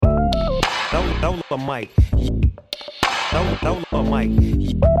Don't the mic. Don't the mic.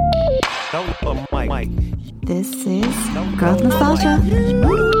 Don't the mic. This is Growth Nostalgia.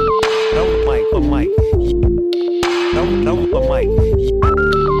 Don't the mic. Don't the mic.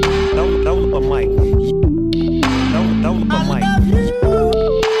 Don't the mic. Don't the mic.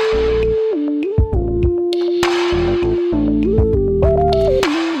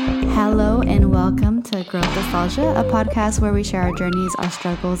 Hello and welcome to Growth Nostalgia, a podcast where we share our journeys, our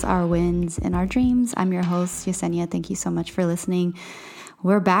struggles, our wins, and our dreams. I'm your host, Yesenia. Thank you so much for listening.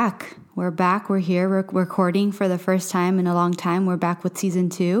 We're back. We're here. We're recording for the first time in a long time. We're back with season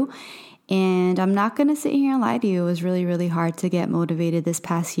 2. And I'm not going to sit here and lie to you. It was really, really hard to get motivated this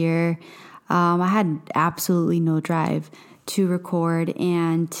past year. I had absolutely no drive to record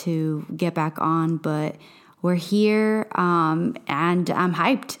and to get back on, but we're here, and I'm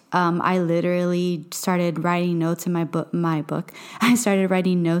hyped. I literally started writing notes in my book. I started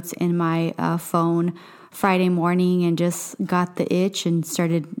writing notes in my phone Friday morning and just got the itch and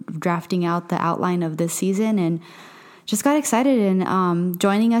started drafting out the outline of this season and just got excited. And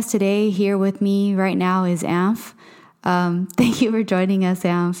joining us today here with me right now is Amph. Thank you for joining us,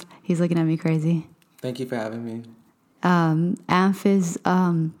 Amph. He's looking at me crazy. Thank you for having me. Amph is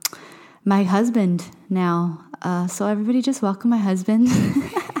my husband now. So everybody just welcome my husband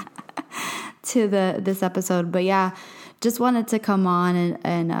to this episode. But yeah, just wanted to come on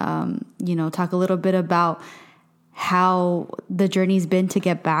and talk a little bit about how the journey's been to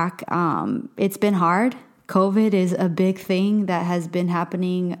get back. It's been hard. COVID is a big thing that has been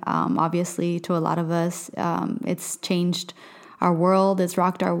happening, obviously, to a lot of us. It's changed our world. It's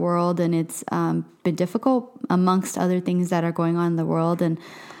rocked our world, and it's been difficult amongst other things that are going on in the world. And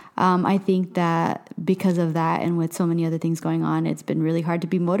I think that because of that and with so many other things going on, it's been really hard to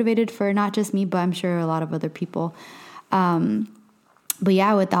be motivated for not just me, but I'm sure a lot of other people. But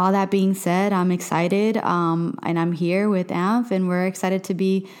yeah, with all that being said, I'm excited, and I'm here with Amph, and we're excited to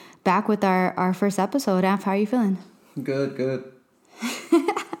be back with our first episode. Amph, how are you feeling? Good.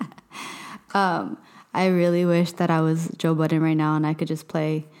 I really wish that I was Joe Budden right now and I could just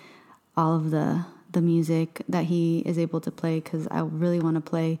play all of the music that he is able to play, because I really want to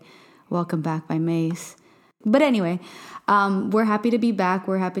play Welcome Back by Mace. But anyway, we're happy to be back.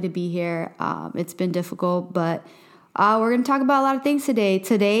 We're happy to be here. It's been difficult, but we're going to talk about a lot of things today.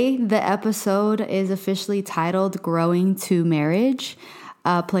 Today, the episode is officially titled Growing to Marriage.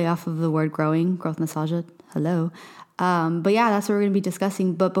 Play off of the word growing, growth nostalgia. Hello. But yeah, that's what we're going to be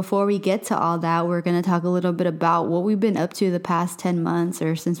discussing. But before we get to all that, we're going to talk a little bit about what we've been up to the past 10 months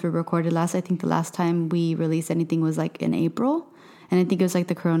or since we recorded last. I think the last time we released anything was like in April. And I think it was like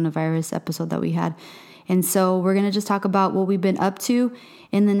the coronavirus episode that we had. And so we're going to just talk about what we've been up to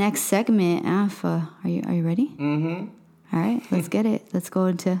in the next segment. Alpha, are you ready? Mm-hmm. All right, let's get it. Let's go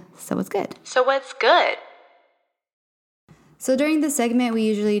into So What's Good. So what's good? So during this segment, we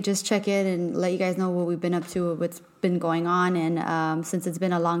usually just check in and let you guys know what we've been up to, what's been going on. And since it's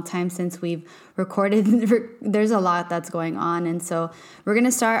been a long time since we've recorded, there's a lot that's going on. And so we're going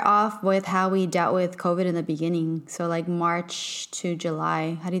to start off with how we dealt with COVID in the beginning. So like March to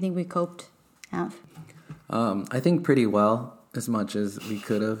July. How do you think we coped, Amph? I think pretty well, as much as we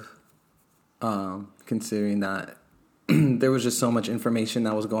could have, considering that there was just so much information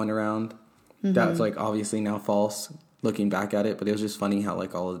that was going around. Mm-hmm. That's like obviously now false, looking back at it, but it was just funny how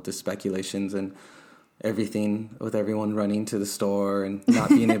like all of the speculations and everything with everyone running to the store and not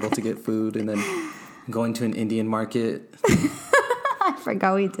being able to get food and then going to an Indian market. I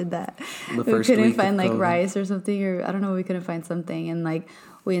forgot we did that. We couldn't find like rice or something, or I don't know, we couldn't find something, and like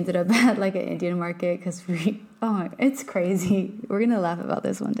we ended up at like an Indian market because it's crazy. We're gonna laugh about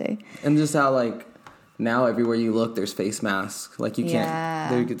this one day. And just how like now everywhere you look, there's face masks. Like you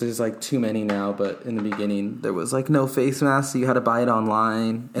can't, there's like too many now, but in the beginning there was like no face masks, so you had to buy it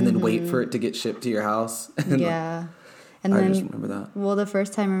online and then wait for it to get shipped to your house. And yeah. And I just remember that. Well, the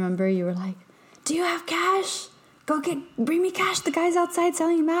first time, remember, you were like, do you have cash? Bring me cash. The guy's outside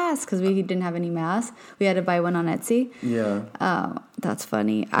selling masks, because we didn't have any masks. We had to buy one on Etsy. Yeah. That's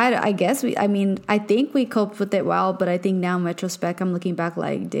funny. I guess I think we coped with it well, but I think now in retrospect, I'm looking back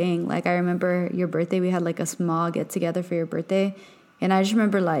like, dang, like I remember your birthday, we had like a small get together for your birthday. And I just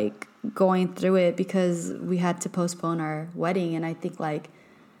remember like going through it because we had to postpone our wedding. And I think I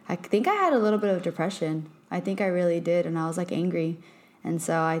had a little bit of depression. I think I really did. And I was like angry. And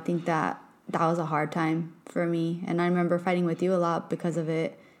so I think that was a hard time for me. And I remember fighting with you a lot because of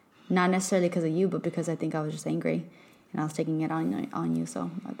it. Not necessarily because of you, but because I think I was just angry. And I was taking it on you,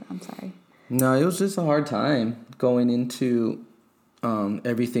 so I'm sorry. No, it was just a hard time going into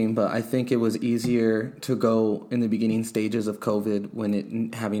everything, but I think it was easier to go in the beginning stages of COVID when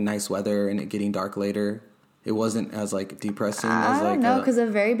it having nice weather and it getting dark later. It wasn't as like depressing as I like don't know, because the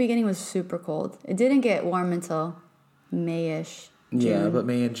very beginning was super cold. It didn't get warm until May-ish. June. Yeah, but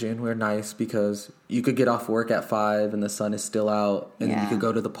May and June were nice because you could get off work at 5 and the sun is still out, and then you could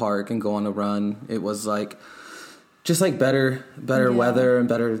go to the park and go on a run. It was like just like better weather and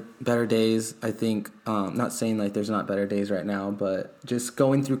better days. I think, not saying like there's not better days right now, but just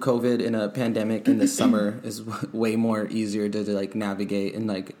going through COVID in a pandemic in the summer is way more easier to like navigate and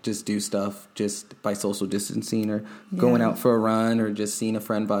like just do stuff just by social distancing or going out for a run or just seeing a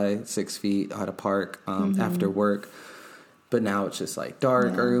friend by 6 feet at a park after work. But now it's just like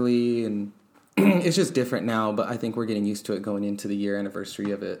dark early, and it's just different now. But I think we're getting used to it going into the year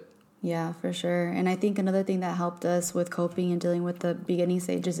anniversary of it. Yeah, for sure. And I think another thing that helped us with coping and dealing with the beginning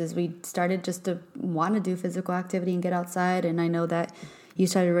stages is we started just to want to do physical activity and get outside. And I know that you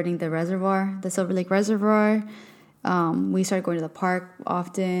started running the Silver Lake Reservoir. We started going to the park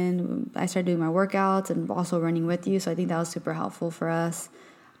often. I started doing my workouts and also running with you. So I think that was super helpful for us.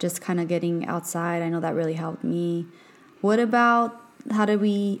 Just kind of getting outside. I know that really helped me. What about how do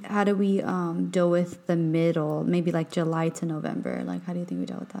we deal with the middle, maybe like July to November? Like, how do you think we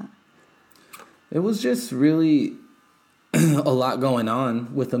dealt with that? It was just really a lot going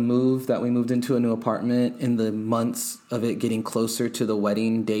on with the move that we moved into a new apartment in the months of it getting closer to the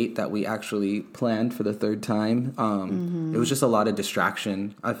wedding date that we actually planned for the third time. It was just a lot of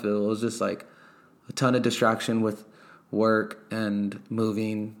distraction. I feel it was just like a ton of distraction with work and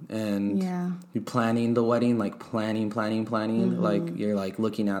moving and you planning the wedding, like planning. Like you're like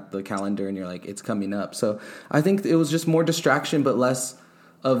looking at the calendar and you're like, it's coming up. So I think it was just more distraction, but less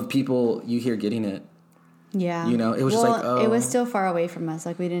of people you hear getting it. Yeah. You know, it was just like, oh. It was still far away from us.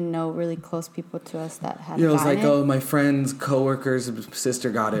 Like, we didn't know really close people to us that had it was like, it. oh, my friend's coworker's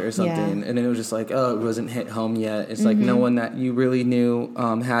sister got it or something. Yeah. And then it was just like, oh, it wasn't hit home yet. It's like no one that you really knew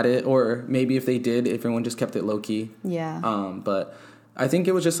had it. Or maybe if they did, everyone just kept it low-key. Yeah. But I think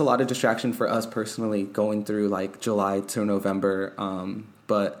it was just a lot of distraction for us personally going through, like, July to November.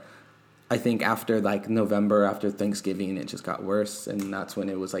 But I think after like November, after Thanksgiving, it just got worse, and that's when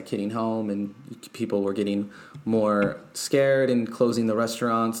it was like hitting home, and people were getting more scared and closing the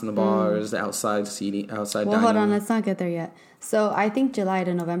restaurants and the bars, the outside seating, outside dining. Hold on, let's not get there yet. So I think July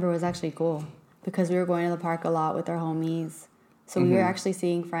to November was actually cool because we were going to the park a lot with our homies. So we were actually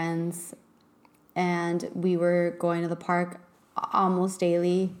seeing friends, and we were going to the park almost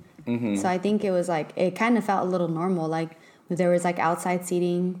daily. So I think it was like, it kind of felt a little normal, like. There was like outside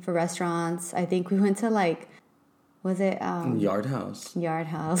seating for restaurants. I think we went to like, was it Yard House? Yard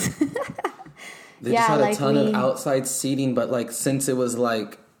House. They just had a ton of outside seating, but like since it was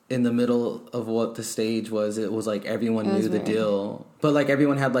like in the middle of what the stage was, it was like everyone knew the deal. But like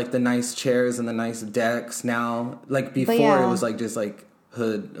everyone had like the nice chairs and the nice decks. Now, like before, it was like just like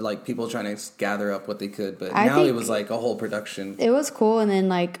hood, like people trying to gather up what they could, but now it was like a whole production. It was cool. And then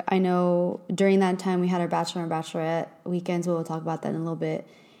like I know during that time we had our bachelor and bachelorette weekends. We'll talk about that in a little bit.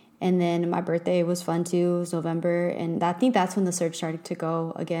 And then my birthday was fun too. It was November, and I think that's when the surge started to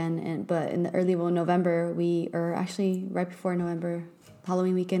go again. But in the early November, actually right before November,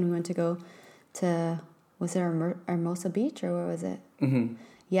 Halloween weekend, we went to go to, was it Hermosa Beach or where was it?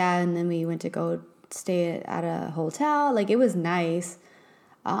 Yeah, and then we went to go stay at a hotel. Like, it was nice.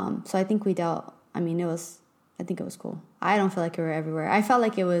 So I think I think it was cool. I don't feel like we were everywhere. I felt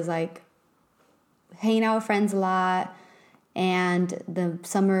like it was like hanging out with friends a lot, and the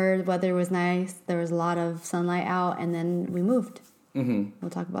summer weather was nice. There was a lot of sunlight out, and then we moved. We'll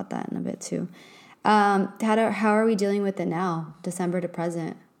talk about that in a bit too. How are we dealing with it now, December to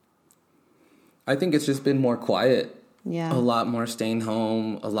present? I think it's just been more quiet. Yeah. A lot more staying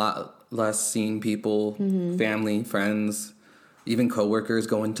home, a lot less seeing people, family, friends. Even coworkers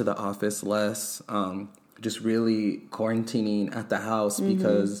going to the office less, just really quarantining at the house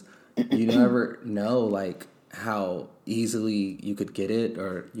because you never know like how easily you could get it,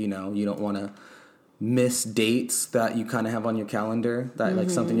 or you don't want to miss dates that you kind of have on your calendar that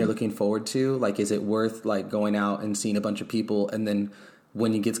like something you're looking forward to. Like, is it worth like going out and seeing a bunch of people, and then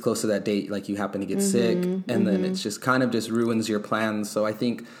when it gets close to that date, like you happen to get sick, and then it's just kind of just ruins your plans. So I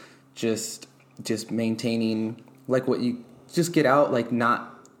think just maintaining like what you. Just get out, like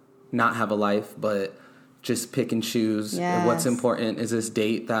not have a life, but just pick and choose. Yes. What's important is this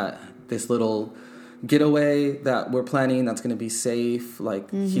date, this little getaway that we're planning that's going to be safe,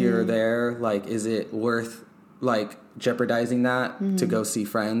 like here or there. Like, is it worth like jeopardizing that to go see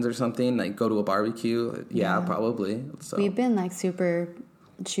friends or something? Like go to a barbecue? Yeah. Probably. So we've been like super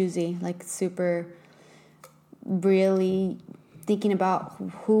choosy, like super really thinking about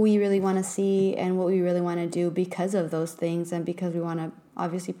who we really want to see and what we really want to do because of those things, and because we want to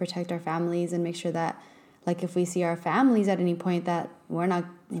obviously protect our families and make sure that, like, if we see our families at any point, that we're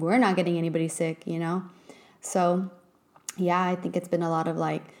not getting anybody sick, you know? So yeah, I think it's been a lot of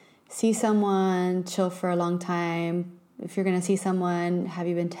like, see someone, chill for a long time. If you're going to see someone, have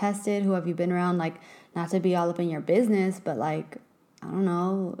you been tested? Who have you been around? Like, not to be all up in your business, but like, I don't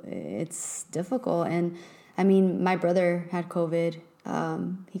know, it's difficult. And I mean, my brother had COVID.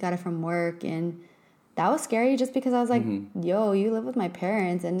 He got it from work, and that was scary just because I was like, yo, you live with my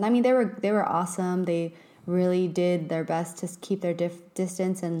parents. And I mean, they were awesome. They really did their best to keep their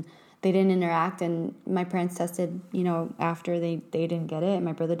distance, and they didn't interact. And my parents tested, you know, after they didn't get it.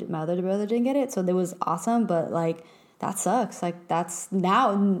 My other brother didn't get it. So it was awesome. But like, that sucks. Like, that's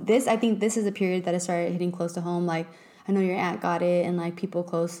now I think this is a period that I started hitting close to home. Like, I know your aunt got it, and like people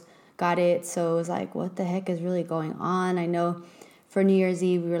close got it. So it was like, what the heck is really going on? I know for New Year's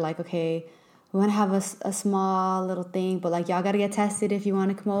Eve, we were like, okay, we want to have a small little thing, but like, y'all got to get tested if you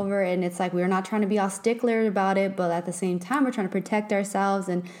want to come over. And it's like, we're not trying to be all stickler about it, but at the same time, we're trying to protect ourselves.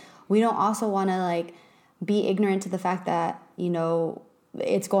 And we don't also want to like be ignorant to the fact that, you know,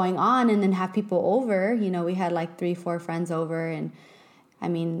 it's going on, and then have people over. You know, we had like 3-4 friends over, and I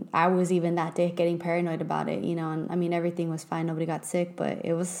mean, I was even that day getting paranoid about it, you know, and I mean, everything was fine. Nobody got sick, but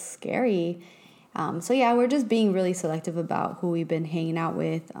it was scary. So yeah, we're just being really selective about who we've been hanging out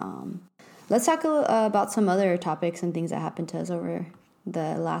with. Let's talk about some other topics and things that happened to us over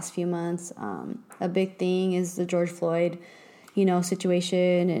the last few months. A big thing is the George Floyd, you know,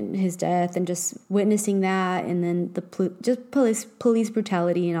 situation and his death, and just witnessing that, and then the just police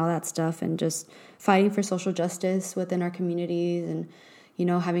brutality and all that stuff, and just fighting for social justice within our communities, and, you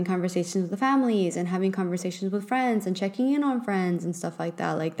know, having conversations with the families, and having conversations with friends, and checking in on friends and stuff like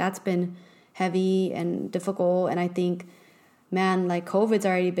that. Like, that's been heavy and difficult. And I think, man, like, COVID's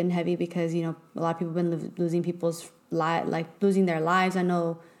already been heavy because, you know, a lot of people have been losing losing their lives. I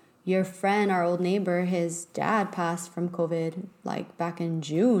know your friend, our old neighbor, his dad passed from COVID like back in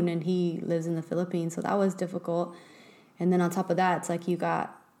June, and he lives in the Philippines. So that was difficult. And then on top of that, it's like you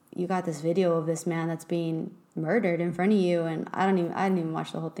got this video of this man that's being murdered in front of you, and I didn't even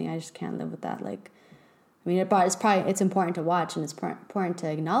watch the whole thing. I just can't live with that. Like, I mean, it's important to watch, and it's important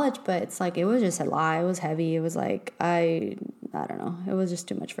to acknowledge, but it's like, it was just a lie. It was heavy. It was like, I don't know. It was just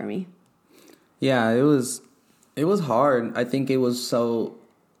too much for me. Yeah, it was hard. I think it was so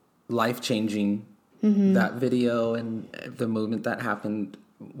life-changing, that video, and the movement that happened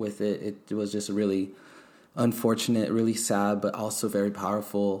with it. It was just really unfortunate, really sad, but also very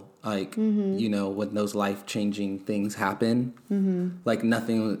powerful. Like, you know, when those life-changing things happen, like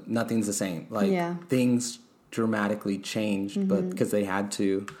nothing's the same. Like, things dramatically changed, but because they had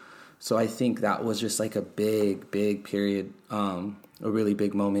to. So I think that was just like a big period, a really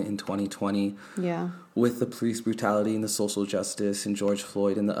big moment in 2020. Yeah. With the police brutality and the social justice and George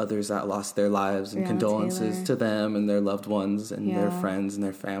Floyd and the others that lost their lives, and condolences to them and their loved ones and their friends and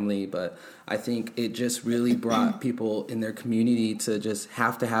their family. But I think it just really brought people in their community to just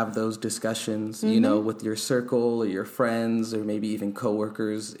have to have those discussions, you know, with your circle or your friends, or maybe even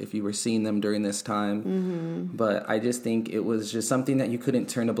coworkers if you were seeing them during this time. But I just think it was just something that you couldn't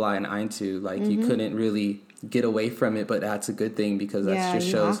turn a blind eye to. Like, you couldn't really get away from it, but that's a good thing, because that just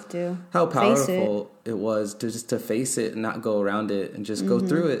shows how powerful it was to face it and not go around it, and just go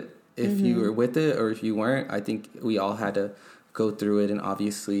through it. If you were with it or if you weren't, I think we all had to go through it, and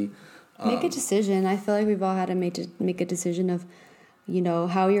obviously make a decision. I feel like we've all had to make a decision of, you know,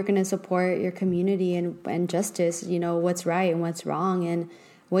 how you're going to support your community and justice, you know, what's right and what's wrong, and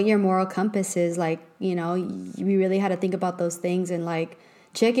what your moral compass is. Like, you know, we really had to think about those things, and like,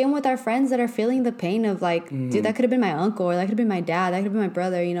 check in with our friends that are feeling the pain of like, dude, that could have been my uncle, or that could have been my dad, that could have been my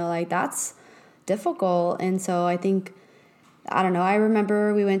brother, you know, like, that's difficult. And so I think, I don't know, I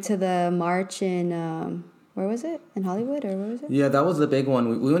remember we went to the march in, where was it? In Hollywood, or where was it? Yeah, that was the big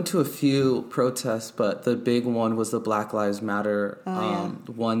one. We went to a few protests, but the big one was the Black Lives Matter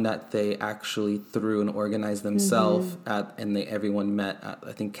one that they actually threw and organized themselves at, and everyone met at,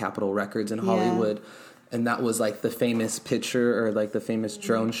 I think, Capitol Records in Hollywood. And that was like the famous picture, or like the famous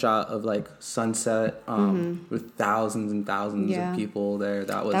drone shot of like sunset with thousands and thousands of people there.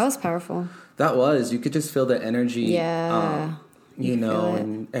 That was powerful. That was. You could just feel the energy. Yeah. You know,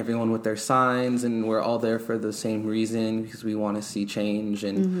 and everyone with their signs, and we're all there for the same reason, because we want to see change.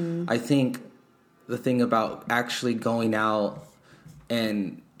 And I think the thing about actually going out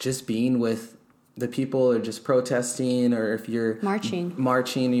and just being with the people, or just protesting, or if you're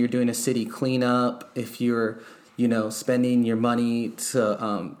marching and you're doing a city cleanup, if you're, you know, spending your money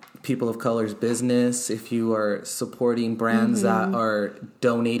to people of color's business, if you are supporting brands that are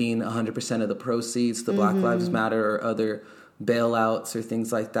donating 100% of the proceeds to Black Lives Matter or other bailouts or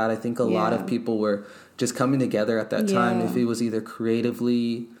things like that. I think a lot of people were just coming together at that time. If it was either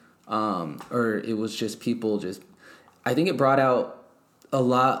creatively or it was just people just, I think it brought out a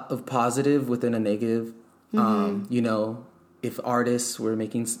lot of positive within a negative. You know, if artists were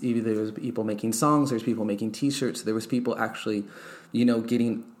making, either there was people making songs, there's people making t-shirts, there was people actually, you know,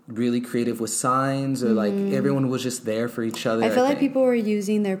 getting really creative with signs, or like everyone was just there for each other. I feel like people were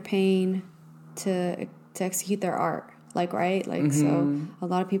using their pain to execute their art, like, right? Like, so a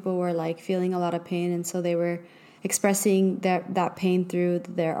lot of people were like feeling a lot of pain, and so they were expressing that pain through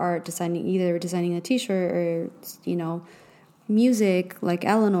their art, either designing a t-shirt or, you know, music like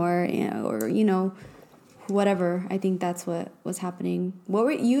Eleanor, you know, or, you know, whatever. I think that's what was happening.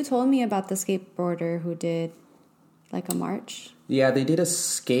 You told me about the skateboarder who did like a march? Yeah, they did a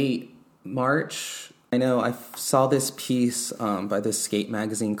skate march. I know, I saw this piece by this skate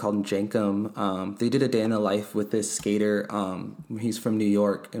magazine called Jankum. They did a day in the life with this skater. He's from New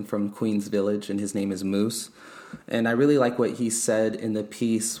York and from Queens Village, and his name is Moose. And I really like what he said in the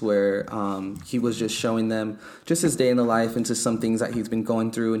piece, where he was just showing them just his day in the life and just some things that he's been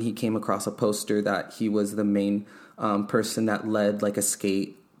going through. And he came across a poster that he was the main person that led like a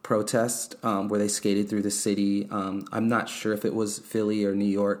skate protest where they skated through the city. I'm not sure if it was Philly or New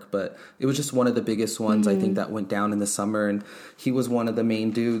York, but it was just one of the biggest ones, I think, that went down in the summer. And he was one of the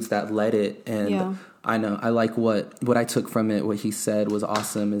main dudes that led it. And I know, I like what I took from it. What he said was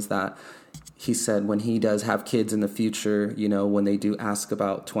awesome, is that he said when he does have kids in the future, you know, when they do ask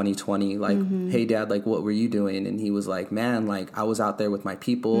about 2020, like, hey, Dad, like, what were you doing? And he was like, man, like, I was out there with my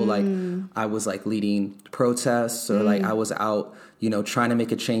people. Like, I was, like, leading protests, or, like, I was out, you know, trying to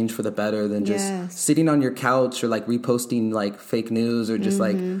make a change for the better than just sitting on your couch or, like, reposting, like, fake news or just,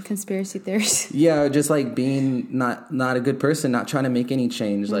 like... conspiracy theories. Yeah, just, like, being not a good person, not trying to make any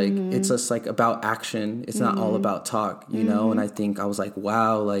change. Like, it's just, like, about action. It's not all about talk, you know? And I think I was like,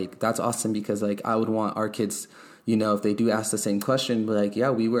 wow, like, that's awesome, because, like, I would want our kids... You know, if they do ask the same question, but like, yeah,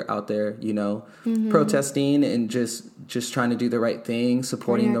 we were out there, you know, protesting and just trying to do the right thing,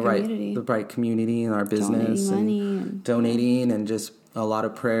 supporting the right community in our business, and donating, and just a lot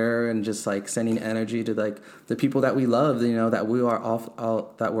of prayer, and just like sending energy to like the people that we love, you know, that we are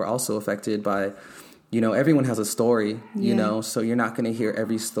that were also affected by. You know, everyone has a story, you know, so you're not going to hear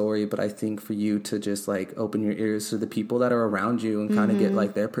every story. But I think for you to just like open your ears to the people that are around you and kind of get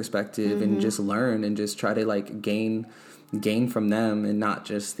like their perspective and just learn and just try to like gain from them, and not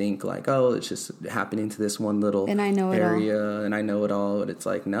just think like, oh, it's just happening to this one little area and I know it all. But it's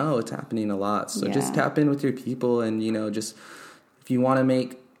like, no, it's happening a lot. So just tap in with your people, and, you know, just if you want to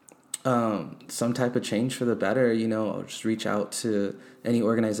make some type of change for the better, you know, just reach out to any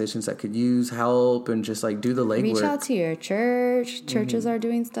organizations that could use help, and just like do the legwork. Reach out to your church. Churches are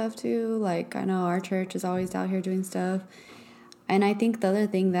doing stuff too. Like, I know our church is always out here doing stuff. And I think the other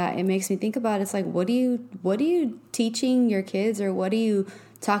thing that it makes me think about is like, what are you teaching your kids, or what are you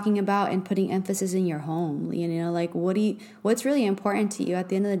talking about and putting emphasis in your home? You know, like, what's really important to you? At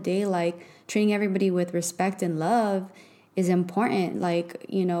the end of the day, like, treating everybody with respect and love is important, like,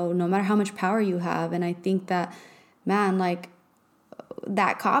 you know, no matter how much power you have. And I think that, man, like,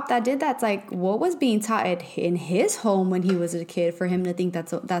 that cop that did that's like, what was being taught in his home when he was a kid for him to think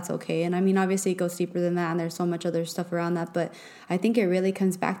that's okay? And I mean, obviously it goes deeper than that, and there's so much other stuff around that, but I think it really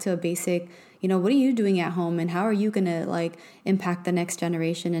comes back to a basic, you know, what are you doing at home, and how are you gonna like impact the next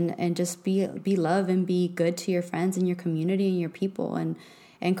generation, and just be love and be good to your friends and your community and your people,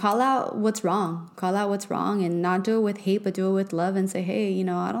 and call out what's wrong. And not do it with hate, but do it with love, and say, hey, you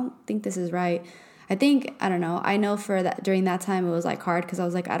know, I don't think this is right. I know for that, during that time, it was like hard, because I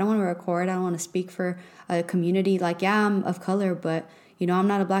was like, I don't want to record. I don't want to speak for a community. Like, yeah, I'm of color, but, you know, I'm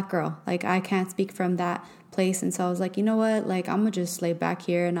not a Black girl. Like, I can't speak from that place. And so I was like, you know what? Like, I'm going to just lay back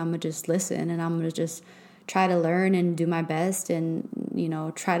here, and I'm going to just listen, and I'm going to just try to learn and do my best, and, you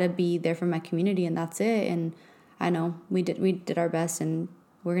know, try to be there for my community. And that's it. And I know we did our best, and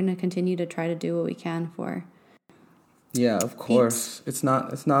we're going to continue to try to do what we can for. Yeah, of course. It's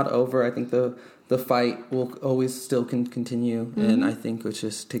not over. I think the fight will always still continue. And I think it's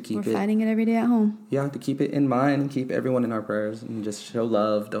just to keep We're fighting it every day at home. Yeah, to keep it in mind and keep everyone in our prayers, and just show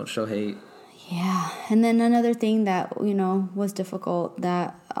love, don't show hate. Yeah. And then another thing that, you know, was difficult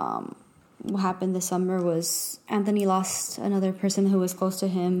that happened this summer was Anthony lost another person who was close to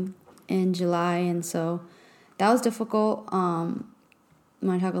him in July. And so that was difficult. You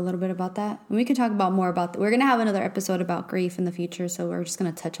want to talk a little bit about that? And we can talk about more about we're going to have another episode about grief in the future, so we're just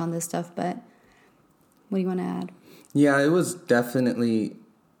going to touch on this stuff. But what do you want to add? Yeah, it was definitely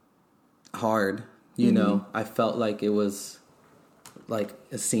hard. You know, I felt like it was like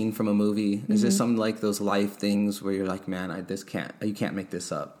a scene from a movie. It's just some like those life things where you're like, man, you can't make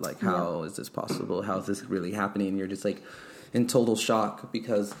this up. Like, how is this possible? How is this really happening? And you're just like in total shock,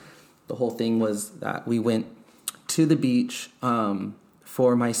 because the whole thing was that we went to the beach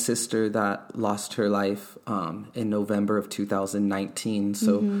for my sister that lost her life in November of 2019.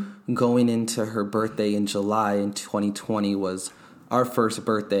 So going into her birthday in July in 2020 was our first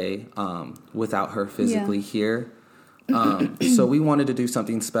birthday without her physically here. So we wanted to do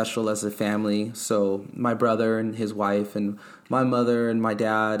something special as a family. So my brother and his wife and my mother and my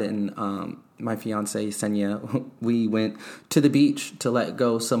dad and my fiance, Yesenia, we went to the beach to let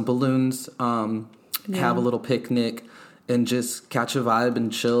go some balloons, have a little picnic, and just catch a vibe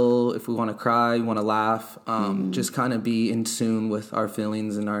and chill. If we want to cry, want to laugh, just kind of be in tune with our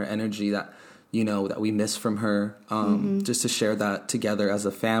feelings and our energy that, you know, that we miss from her, just to share that together as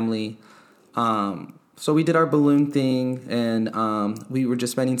a family. So we did our balloon thing, and we were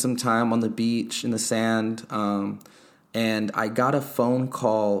just spending some time on the beach in the sand. And I got a phone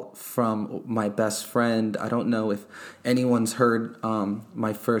call from my best friend. I don't know if anyone's heard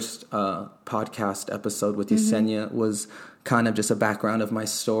my first podcast episode with Yesenia. Was kind of just a background of my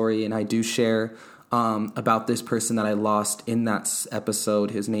story. And I do share about this person that I lost in that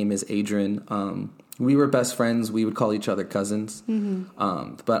episode. His name is Adrian. We were best friends. We would call each other cousins.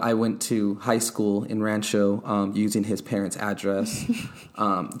 But I went to high school in Rancho using his parents' address.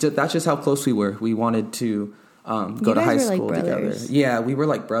 That's just how close we were. We wanted to go to high school together. Yeah, we were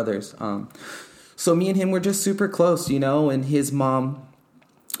like brothers. So me and him were just super close, you know, and his mom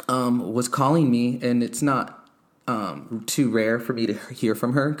was calling me, and it's not too rare for me to hear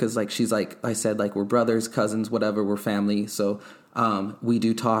from her, because like she's like I said, like we're brothers, cousins, whatever, we're family. So we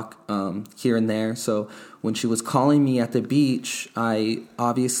do talk here and there. So when she was calling me at the beach, I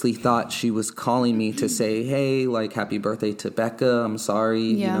obviously thought she was calling me to say, hey, like, happy birthday to Becca. I'm sorry,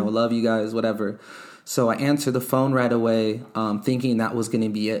 you know, love you guys, whatever. So I answered the phone right away, thinking that was going to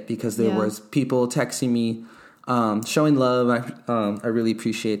be it, because there was people texting me, showing love. I really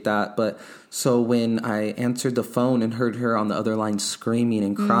appreciate that. But so when I answered the phone and heard her on the other line screaming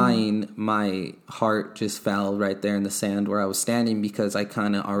and crying, my heart just fell right there in the sand where I was standing, because I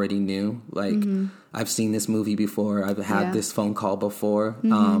kind of already knew, like, I've seen this movie before. I've had this phone call before,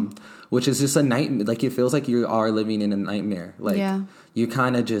 which is just a nightmare. Like, it feels like you are living in a nightmare. Like, you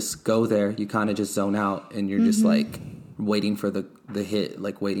kind of just go there. You kind of just zone out, and you're just like waiting for the hit,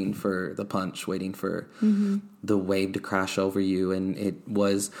 like waiting for the punch, waiting for the wave to crash over you. And it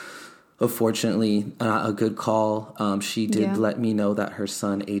was, unfortunately, a good call. She did let me know that her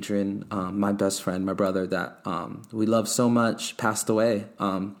son, Adrian, my best friend, my brother, that we love so much, passed away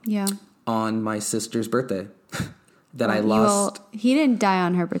on my sister's birthday. That I lost. He didn't die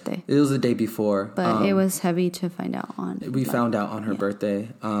on her birthday. It was the day before. But it was heavy to find out on. We found out on her birthday.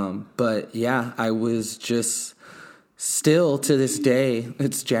 But yeah, I was just still to this day,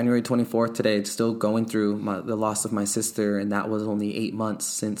 it's January 24th today, still going through the loss of my sister. And that was only 8 months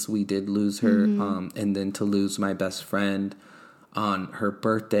since we did lose her. And then to lose my best friend on her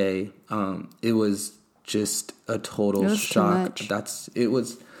birthday, it was just a total shock. It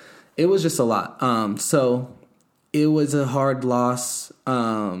was just a lot. So it was a hard loss.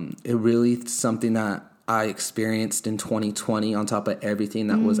 It really something that I experienced in 2020 on top of everything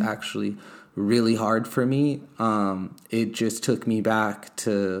that was actually really hard for me. It just took me back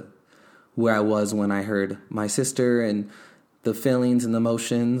to where I was when I heard my sister, and the feelings and the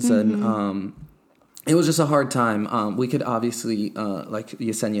emotions. And it was just a hard time. We could obviously, like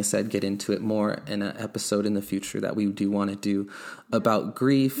Yesenia said, get into it more in an episode in the future that we do want to do about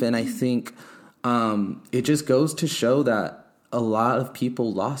grief. And I think it just goes to show that a lot of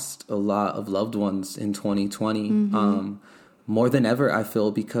people lost a lot of loved ones in 2020, more than ever, I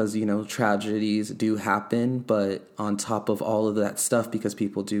feel, because, you know, tragedies do happen, but on top of all of that stuff, because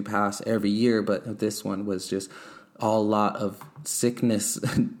people do pass every year, but this one was just a lot of sickness,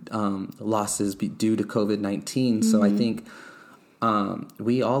 losses due to COVID-19. So I think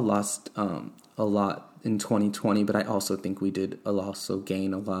we all lost a lot in 2020, but I also think we did also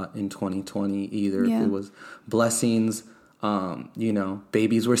gain a lot in 2020, either if it was blessings, you know,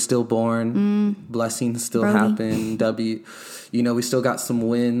 babies were still born, blessings still happen, you know, we still got some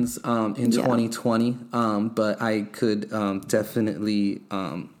wins in 2020, but I could definitely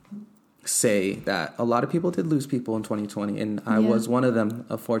say that a lot of people did lose people in 2020, and I was one of them,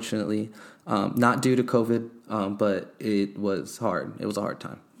 unfortunately, not due to COVID, but it was hard. It was a hard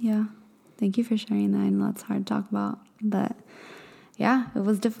time. Yeah. Thank you for sharing that. I know that's hard to talk about, but yeah, it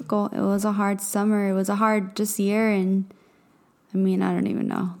was difficult. It was a hard summer. It was a hard just year. And I mean, I don't even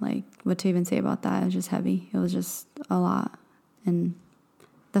know, like, what to even say about that. It was just heavy. It was just a lot. And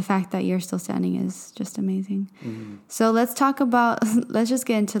the fact that you're still standing is just amazing. Mm-hmm. So let's just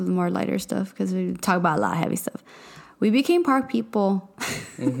get into the more lighter stuff, because we talk about a lot of heavy stuff. We became park people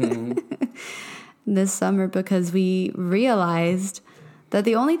this summer because we realized that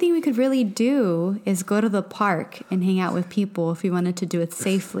the only thing we could really do is go to the park and hang out with people if we wanted to do it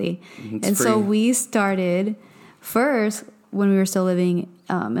safely. So we started first, when we were still living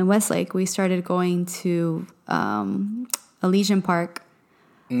in Westlake, we started going to Elysian Park.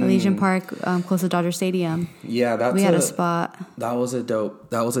 Elysian Park, close to Dodger Stadium. Yeah, we had a spot. That was a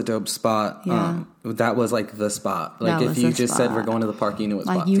dope spot. Yeah. That was like the spot. Like, if you just said we're going to the park, you knew what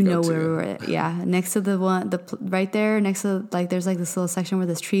spot to go to. Like, you know where we were at. Yeah, next to right there, next to, like, there's like this little section where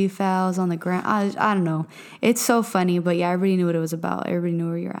this tree falls on the ground. I don't know. It's so funny, but yeah, everybody knew what it was about. Everybody knew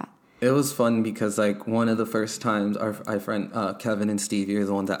where you're at. It was fun because, like, one of the first times our friend Kevin and Stevie are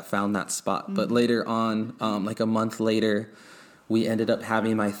the ones that found that spot. Mm-hmm. But later on, like a month later, we ended up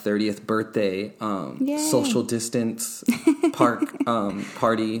having my 30th birthday social distance park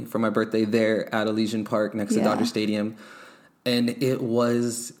party for my birthday there at Elysian Park next to Dodger Stadium. And it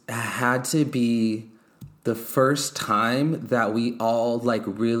had to be the first time that we all, like,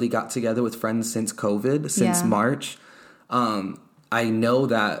 really got together with friends since COVID, since March. I know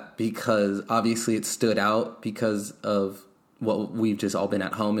that because obviously it stood out because of what we've just all been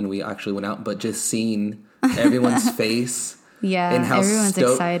at home and we actually went out, but just seeing everyone's face. Yeah, and how everyone's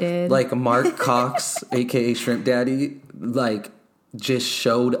excited. Like, Mark Cox, a.k.a. Shrimp Daddy, like, just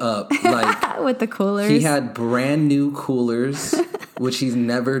showed up. Like, with the coolers. He had brand new coolers, which he's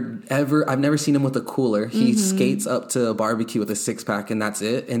I've never seen him with a cooler. He skates up to a barbecue with a 6-pack, and that's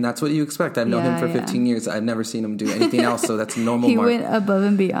it. And that's what you expect. I've known him for 15 years. I've never seen him do anything else, so that's normal. He went above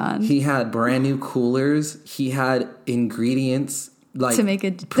and beyond. He had brand new coolers. He had ingredients, like, to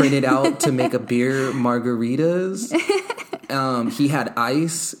make printed out to make a beer margaritas. He had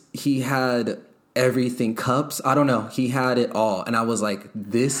ice. He had everything, cups. I don't know. He had it all. And I was like,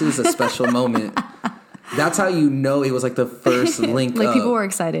 this is a special moment. That's how you know it was, like, the first link like, up. people were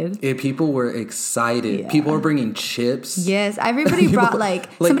excited. People were excited. Yeah. People were bringing chips. Yes. Everybody brought, like,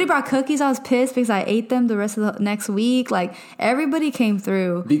 somebody brought cookies. I was pissed because I ate them the rest of the next week. Like, everybody came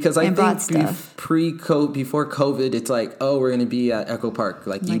through because I brought think stuff. before COVID, it's like, oh, we're going to be at Echo Park.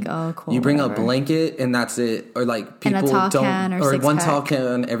 Like, cool, you bring whatever. a blanket and that's it. Or, like, people and a tall don't. Can or one six-pack. tall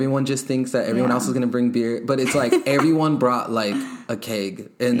can. Everyone just thinks that everyone else is going to bring beer. But it's like everyone brought, like, a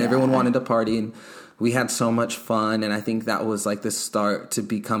keg. And everyone wanted to party. And we had so much fun, and I think that was, like, the start to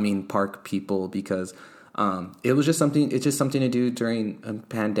becoming park people because it was just something. It's just something to do during a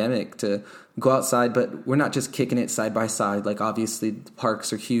pandemic, to go outside. But we're not just kicking it side by side. Like, obviously, the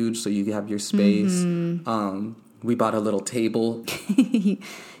parks are huge, so you have your space. Mm-hmm. We bought a little table. He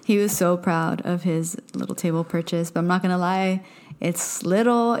was so proud of his little table purchase, but I'm not gonna lie, it's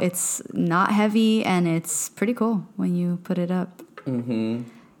little, it's not heavy, and it's pretty cool when you put it up. Mm-hmm.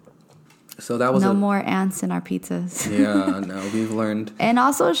 So that was no more ants in our pizzas. Yeah, no, we've learned. And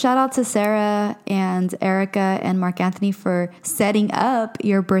also shout out to Sarah and Erica and Mark Anthony for setting up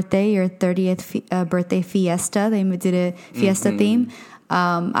your 30th birthday fiesta. They did a fiesta theme.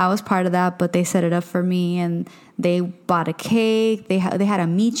 I was part of that, but they set it up for me, and they bought a cake. They had a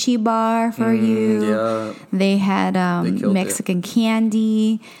Michi bar for you. Yeah. They had Mexican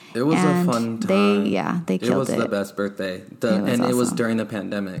candy. It was a fun time. They killed it. It was the best birthday. It was during the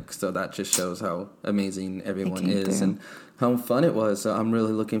pandemic, so that just shows how amazing everyone is and how fun it was. So I'm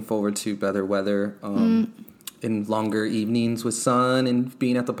really looking forward to better weather and longer evenings with sun and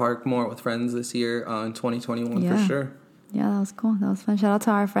being at the park more with friends this year in 2021 for sure. Yeah, that was cool. That was fun. Shout out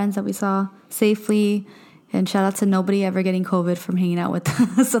to our friends that we saw safely. And shout out to nobody ever getting COVID from hanging out with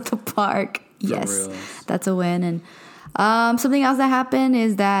us at the park. Yes, that's a win. And something else that happened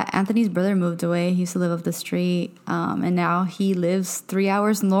is that Anthony's brother moved away. He used to live up the street. And now he lives 3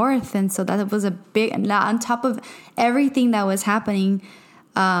 hours north. And so that was a big... on top of everything that was happening,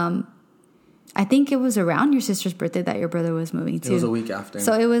 I think it was around your sister's birthday that your brother was moving too. It was a week after.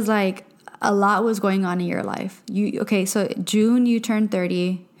 So it was like... a lot was going on in your life. So June you turned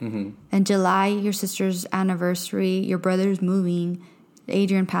 30. Mm-hmm. In July, your sister's anniversary. Your brother's moving.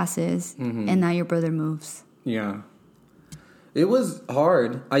 Adrian passes, and now your brother moves. Yeah, it was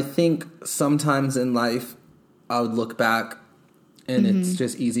hard. I think sometimes in life, I would look back, and it's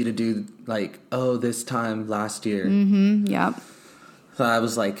just easy to do like, oh, this time last year. Mm-hmm. Yep. So I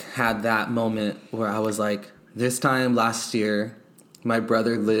was like, had that moment where I was like, this time last year. My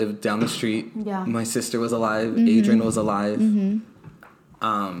brother lived down the street. Yeah. My sister was alive. Adrian was alive. Mm-hmm.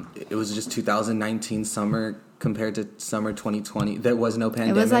 It was just 2019 summer. compared to summer 2020. There was no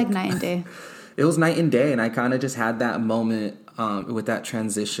pandemic. It was like night and day. It was night and day, and I kind of just had that moment with that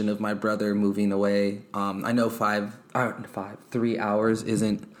transition of my brother moving away. I know 3 hours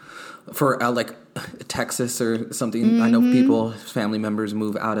isn't for like Texas or something. Mm-hmm. I know people, family members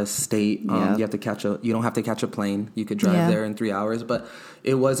move out of state. You have to you don't have to catch a plane. You could drive there in 3 hours, but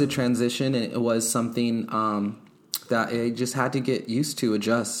it was a transition, and it was something that I just had to get used to,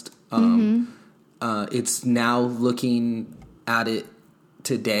 adjust. It's now looking at it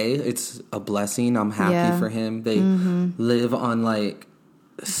today, it's a blessing. I'm happy for him. They live on like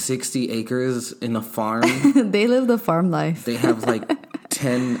 60 acres in a farm. They live the farm life. They have like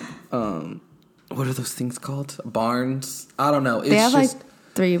 10 what are those things called? Barns? I don't know. It's they have just, like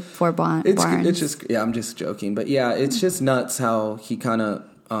 3-4 barns. It's just, yeah, I'm just joking. But yeah, it's just nuts how he kind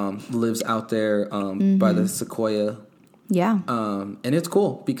of lives out there by the Sequoia. Yeah. And it's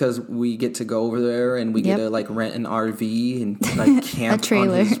cool because we get to go over there and we get to like rent an RV and like camp on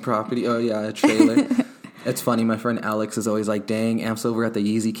his property. Oh yeah, a trailer. It's funny. My friend Alex is always like, dang, Amp's over at the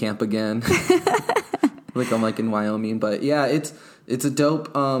Yeezy camp again. Like I'm like in Wyoming, but yeah, it's a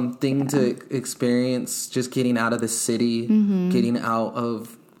dope thing to experience, just getting out of the city, getting out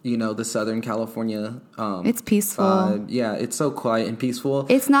of, you know, the Southern California. It's peaceful. Yeah, it's so quiet and peaceful.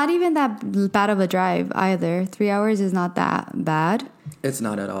 It's not even that bad of a drive either. 3 hours is not that bad. It's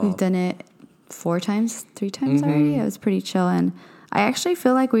not at all. We've done it 3 times already. It was pretty chill. And I actually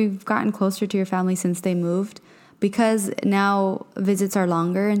feel like we've gotten closer to your family since they moved, because now visits are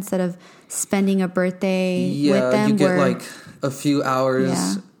longer instead of spending a birthday with them. You get like a few hours.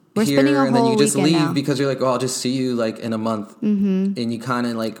 Yeah. We're spending a whole and then you just leave now. Because you're like, oh, I'll just see you like in a month. And you kind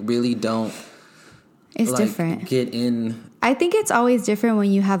of like really don't. It's like, different. Get in. I think it's always different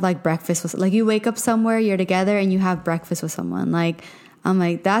when you have like breakfast with, like you wake up somewhere, you're together and you have breakfast with someone. Like, I'm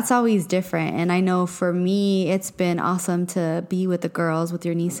like, that's always different. And I know for me, it's been awesome to be with the girls, with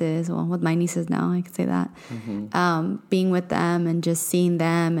your nieces. Well, with my nieces now, I could say that. Being with them and just seeing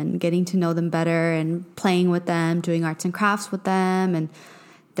them and getting to know them better and playing with them, doing arts and crafts with them. And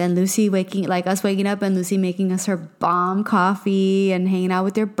then Lucy waking up and Lucy making us her bomb coffee and hanging out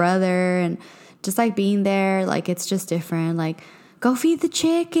with your brother and just like being there. Like, it's just different. Like, go feed the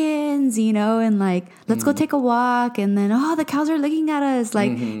chickens, you know, and like, let's go take a walk. And then, oh, the cows are looking at us.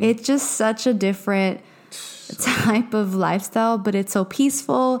 Like, it's just such a different type of lifestyle, but it's so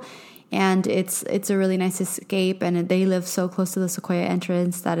peaceful and it's a really nice escape. And they live so close to the Sequoia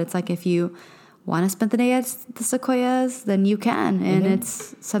entrance that it's like, if you want to spend the day at the Sequoias, then you can. And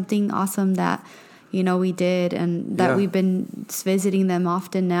it's something awesome that, you know, we did and that we've been visiting them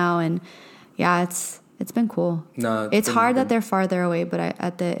often now. And yeah, it's been cool. No, it's hard that they're farther away, but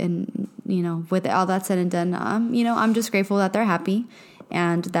you know, with all that said and done, you know, I'm just grateful that they're happy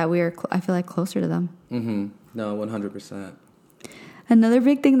and that I feel like closer to them. No, 100%. Another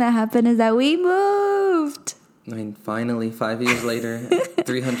big thing that happened is that we moved. I mean, finally, 5 years later,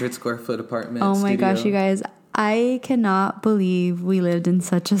 300 square foot apartment. Oh my studio. gosh, you guys, I cannot believe we lived in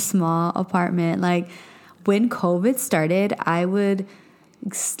such a small apartment. Like, when COVID started,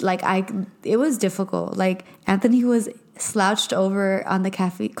 it was difficult. Like, Anthony was slouched over on the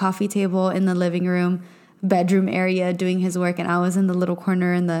coffee table in the living room, bedroom area doing his work, and I was in the little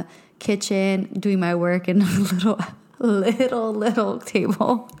corner in the kitchen doing my work in a little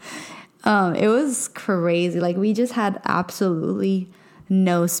table. It was crazy. Like, we just had absolutely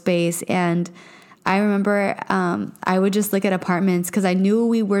no space. And I remember I would just look at apartments because I knew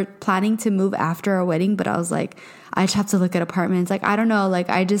we were planning to move after our wedding, but I was like, I just have to look at apartments. Like, I don't know. Like,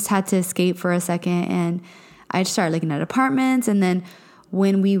 I just had to escape for a second, and I just started looking at apartments. And then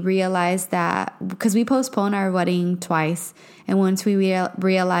when we realized that, because we postponed our wedding twice, and once we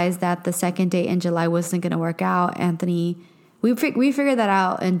realized that the second date in July wasn't going to work out, Anthony, we figured that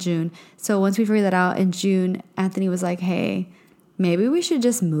out in June. So once we figured that out in June, Anthony was like, hey, maybe we should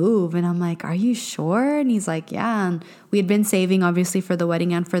just move. And I'm like, are you sure? And he's like, yeah. And we had been saving, obviously, for the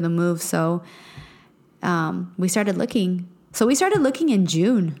wedding and for the move. So we started looking. So we started looking in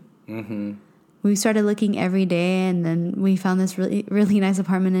June. We started looking every day. And then we found this really, really nice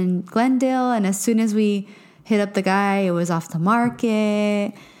apartment in Glendale. And as soon as we hit up the guy, it was off the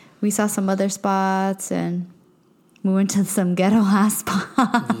market. We saw some other spots and we went to some ghetto-ass spots.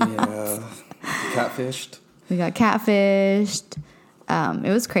 Yeah. Catfished. We got catfished. It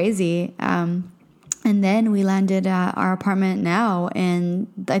was crazy. And then we landed at our apartment now. And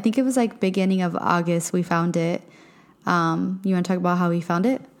I think it was like beginning of August we found it. You want to talk about how we found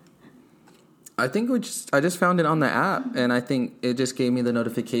it? I think I just found it on the app. And I think it just gave me the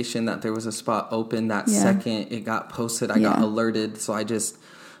notification that there was a spot open that second it got posted. I got alerted. So I just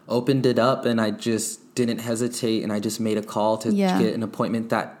opened it up and I just didn't hesitate and I just made a call to Yeah. get an appointment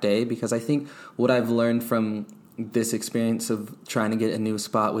that day, because I think what I've learned from this experience of trying to get a new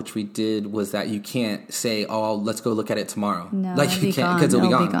spot, which we did, was that you can't say, oh, let's go look at it tomorrow. No, like it'll you be can't, gone. because it'll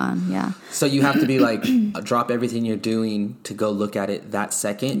be Be gone. Yeah. So you have to be like, drop everything you're doing to go look at it that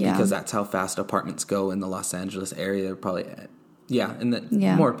second, Yeah. because that's how fast apartments go in the Los Angeles area. They're probably, in the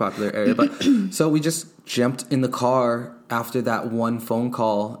Yeah. more popular area. But so we just jumped in the car after that one phone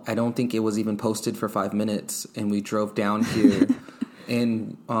call. I don't think it was even posted for 5 minutes, and we drove down here.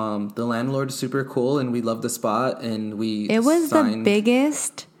 And the landlord is super cool, and we love the spot, and It was the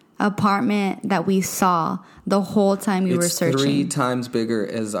biggest apartment that we saw the whole time we were searching. 3 times bigger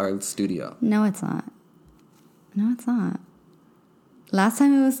as our studio. No, it's not. No, it's not. Last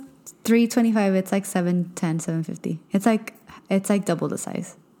time it was $325. It's like $710, $750. It's like double the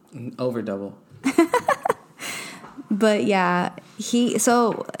size. Over double. But yeah,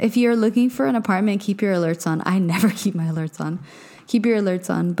 so if you're looking for an apartment, keep your alerts on. I never keep my alerts on. Keep your alerts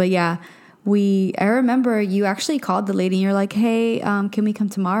on. But yeah, I remember you actually called the lady and you're like, hey, can we come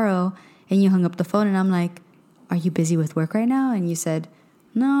tomorrow? And you hung up the phone and I'm like, are you busy with work right now? And you said,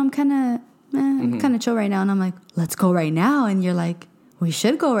 no, I'm kind of chill right now. And I'm like, let's go right now. And you're like, we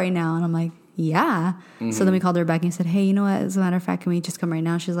should go right now. And I'm like, yeah. So then we called her back and said, hey, you know what? As a matter of fact, can we just come right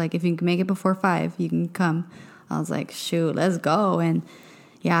now? She's like, if you can make it before 5, you can come. I was like, shoot, let's go. And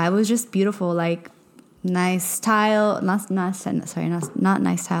yeah, it was just beautiful. Like nice tile, not nice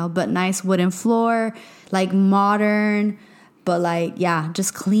tile, but nice wooden floor, like modern, but like, yeah,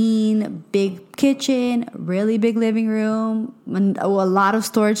 just clean, big kitchen, really big living room, and a lot of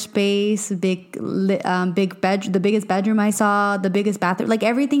storage space, big bed, the biggest bedroom I saw, the biggest bathroom, like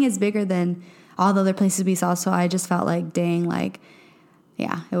everything is bigger than all the other places we saw. So I just felt like, dang, like,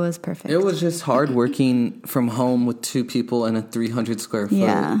 yeah, it was perfect. It was just hard working from home with 2 people in a 300 square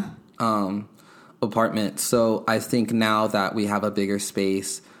foot apartment. So I think now that we have a bigger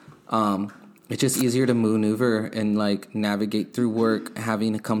space, it's just easier to maneuver and like navigate through work,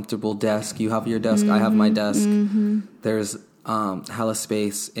 having a comfortable desk. You have your desk, I have my desk. There's hella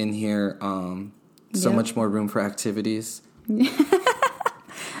space in here. So much more room for activities.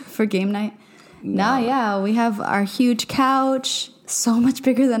 For game night? No, yeah, we have our huge couch, so much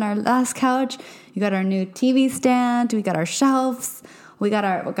bigger than our last couch. We got our new TV stand. We got our shelves. We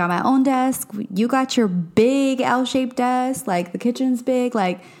got my own desk. You got your big L-shaped desk. Like the kitchen's big.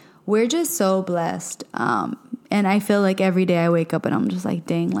 Like we're just so blessed. And I feel like every day I wake up and I'm just like,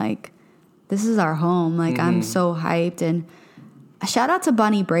 dang, like this is our home. Like I'm so hyped. And shout out to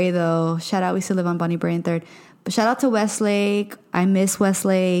Bonnie Bray though. Shout out, we still live on Bonnie Bray and 3rd. But shout out to Westlake. I miss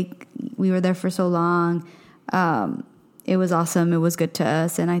Westlake. We were there for so long. It was awesome. It was good to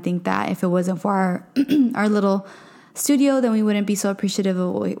us. And I think that if it wasn't for our little studio, then we wouldn't be so appreciative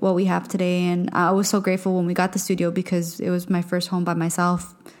of what we have today. And I was so grateful when we got the studio because it was my first home by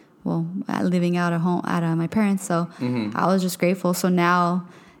myself. Well, living out of my parents. So I was just grateful. So now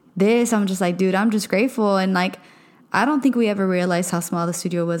I'm just like, dude, I'm just grateful. And like, I don't think we ever realized how small the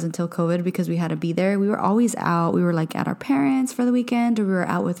studio was until COVID because we had to be there. We were always out. We were like at our parents' for the weekend or we were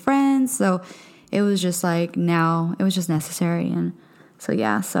out with friends. So it was just like now it was just necessary. And so,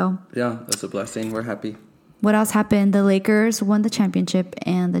 yeah. So yeah, that's a blessing. We're happy. What else happened? The Lakers won the championship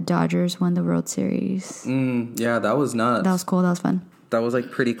and the Dodgers won the World Series. Yeah, that was nuts. That was cool. That was fun. That was like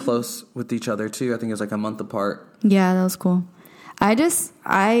pretty close with each other too. I think it was like a month apart. Yeah, that was cool. I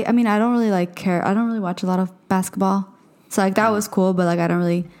mean, I don't really like care. I don't really watch a lot of basketball. So like that was cool, but like I don't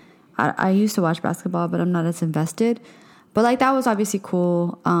really, I used to watch basketball, but I'm not as invested. But like that was obviously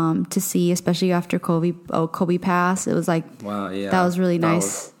cool to see, especially after Kobe passed. It was like, wow, yeah. That was really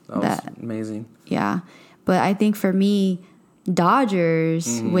nice. That was amazing. Yeah. But I think for me,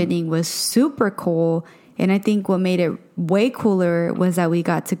 Dodgers winning was super cool. And I think what made it way cooler was that we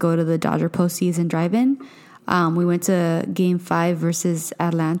got to go to the Dodger postseason drive-in. We went to Game 5 versus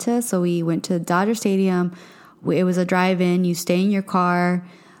Atlanta. So we went to Dodger Stadium. It was a drive-in. You stay in your car.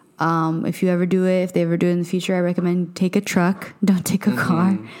 If you ever do it, if they ever do it in the future, I recommend take a truck. Don't take a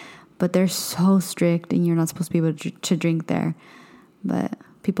car. But they're so strict and you're not supposed to be able to drink there. But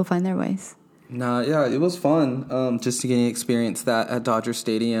people find their ways. Nah, yeah, it was fun just to get to experience that at Dodger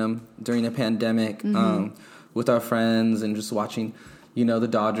Stadium during the pandemic with our friends and just watching, the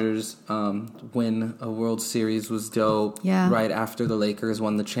Dodgers win a World Series was dope. Yeah. Right after the Lakers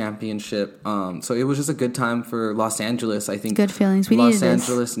won the championship. So it was just a good time for Los Angeles. I think good feelings. Los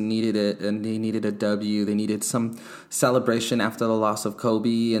Angeles needed it, and they needed a W. They needed some celebration after the loss of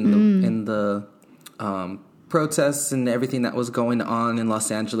Kobe and the protests and everything that was going on in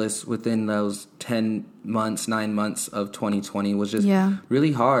Los Angeles within those 9 months of 2020 was just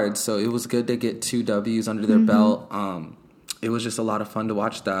really hard. So it was good to get 2 W's under their belt. It was just a lot of fun to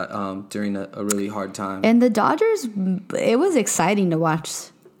watch that during a really hard time. And the Dodgers, it was exciting to watch.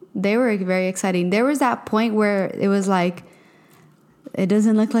 They were very exciting. There was that point where it was like, it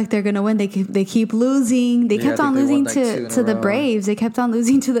doesn't look like they're going to win. They keep losing. They kept on losing to the Braves. They kept on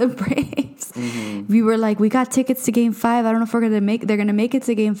losing to the Braves. We were like, we got tickets to Game 5. I don't know if they're going to make it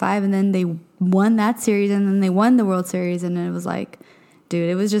to Game 5. And then they won that series, and then they won the World Series. And it was like, dude,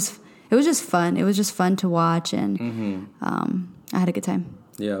 it was just fun. It was just fun to watch, and I had a good time.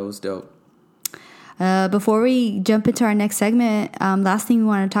 Yeah, it was dope. Before we jump into our next segment, last thing we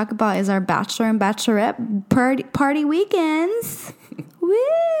want to talk about is our Bachelor and Bachelorette party weekends.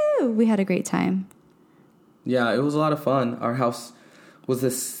 Woo! We had a great time. Yeah, it was a lot of fun. Our house was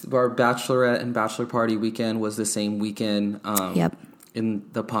our Bachelorette and Bachelor party weekend was the same weekend. In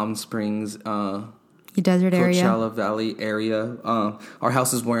the Palm Springs, desert area, Coachella Valley area. Our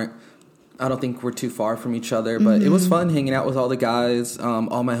houses I don't think we're too far from each other, but it was fun hanging out with all the guys.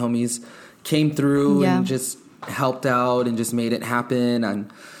 All my homies came through and just helped out and just made it happen.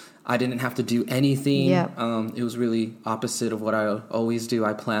 And I didn't have to do anything. It was really opposite of what I always do.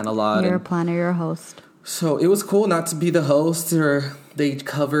 I plan a lot. You're a planner, you're a host. So it was cool not to be the host, or they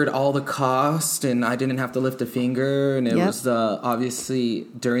covered all the cost and I didn't have to lift a finger. And it was obviously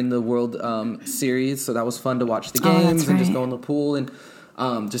during the World Series. So that was fun to watch the games and just go in the pool and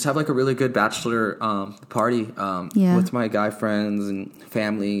just have like a really good bachelor party with my guy friends and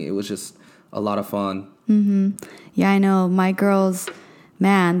family. It was just a lot of fun. Yeah, I know. My girls,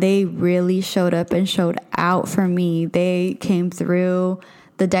 man, they really showed up and showed out for me. They came through.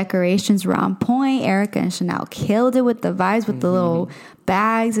 The decorations were on point. Erica and Chanel killed it with the vibes, with the little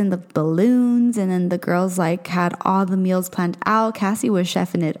bags and the balloons. And then the girls like had all the meals planned out. Cassie was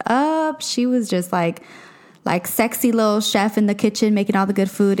chefing it up. She was just like sexy little chef in the kitchen making all the good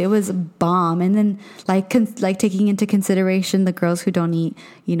food. It was bomb. And then like taking into consideration the girls who don't eat,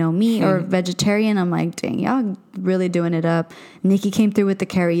 meat or vegetarian. I'm like, dang, y'all really doing it up. Nikki came through with the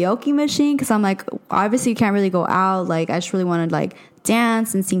karaoke machine because I'm like, obviously you can't really go out. Like I just really wanted like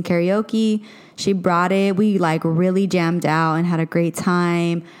dance and sing karaoke. She brought it. We like really jammed out and had a great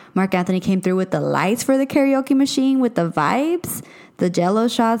time. Mark Anthony came through with the lights for the karaoke machine with the vibes, the Jell-O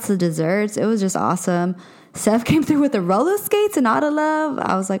shots, the desserts. It was just awesome. Steph came through with the roller skates and all the love.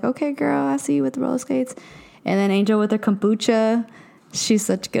 I was like, okay, girl, I see you with the roller skates. And then Angel with her kombucha. She's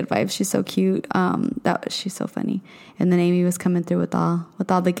such good vibes. She's so cute. She's so funny. And then Amy was coming through with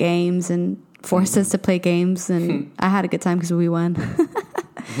all the games and forced us to play games. And I had a good time because we won.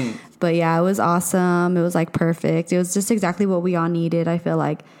 But yeah, it was awesome. It was like perfect. It was just exactly what we all needed. I feel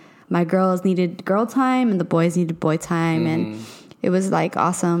like my girls needed girl time and the boys needed boy time. And it was like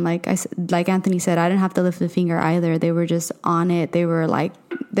awesome. Like Anthony said, I didn't have to lift a finger either. They were just on it. They were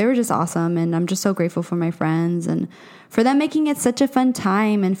just awesome. And I'm just so grateful for my friends and for them making it such a fun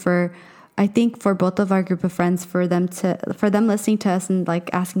time. And I think for both of our group of friends, for them listening to us and like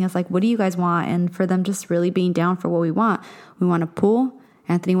asking us like, what do you guys want? And for them just really being down for what we want. We want a pool.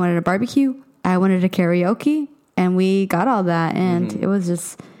 Anthony wanted a barbecue. I wanted a karaoke, and we got all that. And it was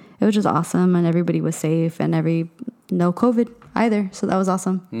just awesome. And everybody was safe and no COVID either. So that was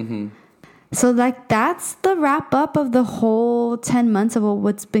awesome. So like that's the wrap up of the whole 10 months of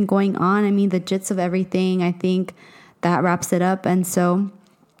what's been going on. I mean, the gist of everything. I think that wraps it up. And so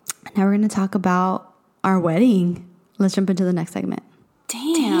now we're going to talk about our wedding. Let's jump into the next segment.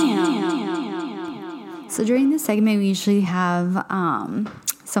 So during this segment, we usually have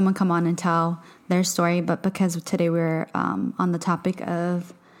someone come on and tell their story. But because today we're on the topic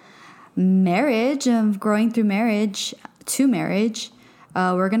of marriage, of growing through marriage to marriage,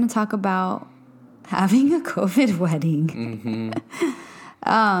 we're going to talk about having a COVID wedding.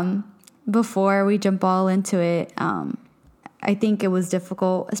 Before we jump all into it, I think it was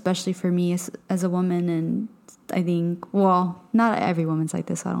difficult, especially for me as a woman. And I think, well, not every woman's like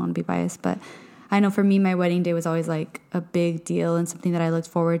this, so I don't want to be biased, but I know for me, my wedding day was always like a big deal and something that I looked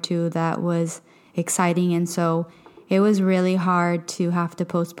forward to that was exciting. And so it was really hard to have to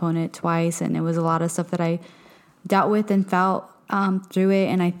postpone it twice. And it was a lot of stuff that I dealt with and felt through it.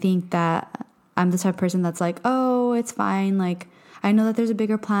 And I think that I'm the type of person that's like, oh, it's fine. Like, I know that there's a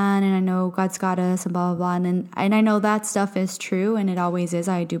bigger plan and I know God's got us and blah, blah, blah. And I know that stuff is true and it always is.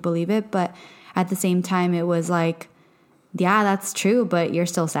 I do believe it. But at the same time, it was like, yeah, that's true, but you're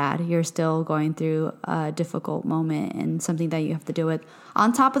still sad. You're still going through a difficult moment and something that you have to deal with.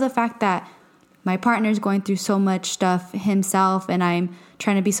 On top of the fact that my partner's going through so much stuff himself, and I'm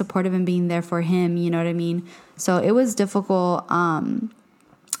trying to be supportive and being there for him, you know what I mean? So it was difficult, and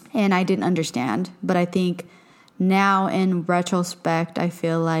I didn't understand. But I think now in retrospect, I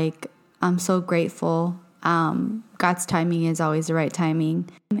feel like I'm so grateful. God's timing is always the right timing.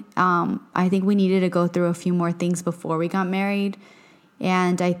 I think we needed to go through a few more things before we got married.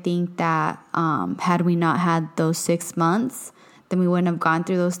 And I think that had we not had those 6 months, then we wouldn't have gone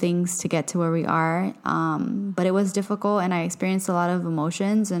through those things to get to where we are. But it was difficult, and I experienced a lot of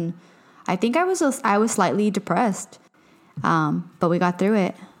emotions, and I think I was slightly depressed. But we got through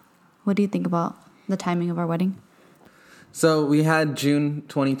it. What do you think about the timing of our wedding? So we had June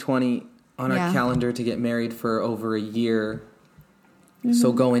 2020 on our calendar to get married for over a year. Mm-hmm.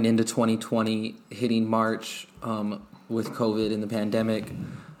 So going into 2020, hitting March with COVID and the pandemic,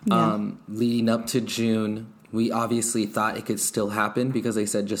 leading up to June, we obviously thought it could still happen because they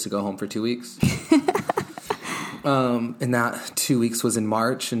said just to go home for 2 weeks. And that 2 weeks was in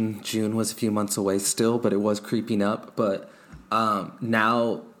March, and June was a few months away still, but it was creeping up. But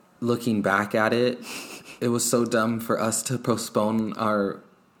now looking back at it, it was so dumb for us to postpone our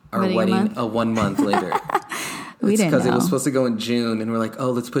wedding a 1 month later. We didn't know. Because it was supposed to go in June, and we're like, oh,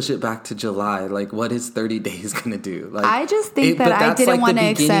 let's push it back to July. Like, what is 30 days going to do? Like, I just think that I didn't want to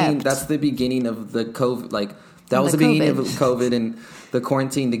accept. That's the beginning of the COVID. Like, that was the beginning of COVID and the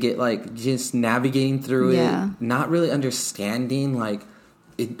quarantine, to get, like, just navigating through it. Not really understanding, like,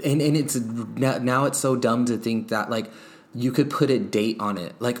 it. And it's now it's so dumb to think that, like, you could put a date on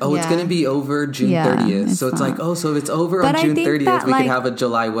it. Like, oh, it's going to be over June 30th. So it's like, oh, so if it's over on June 30th, we could have a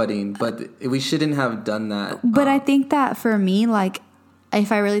July wedding. But we shouldn't have done that. But I think that for me, like,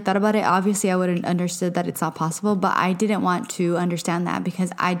 if I really thought about it, obviously I would have understood that it's not possible. But I didn't want to understand that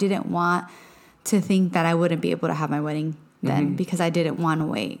because I didn't want to think that I wouldn't be able to have my wedding then because I didn't want to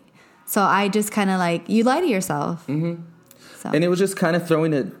wait. So I just kind of like, you lie to yourself. Mm-hmm. So. And it was just kind of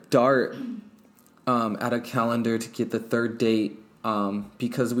throwing a dart at a calendar to get the third date,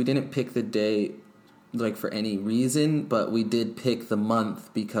 because we didn't pick the day like for any reason, but we did pick the month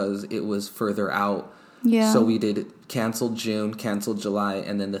because it was further out. Yeah. So we did cancel June, cancel July,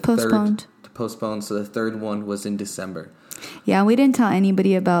 and then the third postponed. So the third one was in December. Yeah, we didn't tell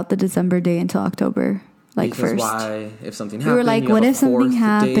anybody about the December day until October. Like because first, why? If something happened, we were like, "What if something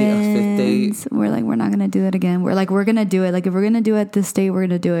happens?" We're like, "We're not gonna do it again." We're like, "We're gonna do it. Like, if we're gonna do it this date, we're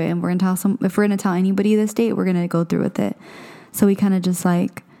gonna do it, and we're gonna tell if we're gonna tell anybody this date, we're gonna go through with it." So we kind of just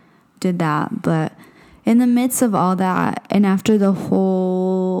like did that. But in the midst of all that, and after the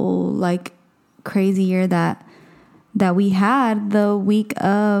whole like crazy year that we had, the week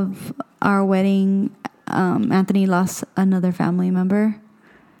of our wedding, Anthony lost another family member.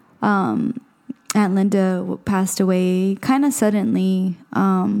 Aunt Linda passed away kind of suddenly.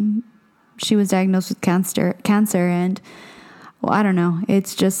 She was diagnosed with cancer, and well, I don't know.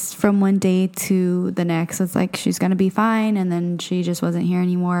 It's just from one day to the next. It's like she's gonna be fine, and then she just wasn't here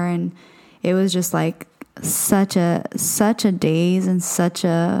anymore, and it was just like such a daze and such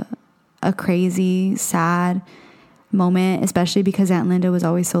a crazy, sad moment, especially because Aunt Linda was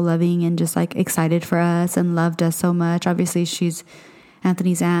always so loving and just like excited for us and loved us so much. Obviously, she's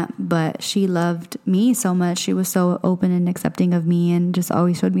Anthony's aunt, but she loved me so much. She was so open and accepting of me and just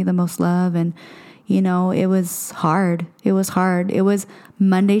always showed me the most love. And, you know, it was hard. It was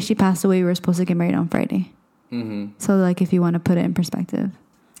Monday she passed away. We were supposed to get married on Friday. Mm-hmm. So, like, if you want to put it in perspective.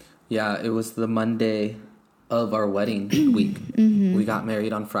 Yeah, it was the Monday of our wedding week. Mm-hmm. We got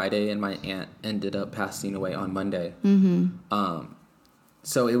married on Friday, and my aunt ended up passing away on Monday. Mm-hmm.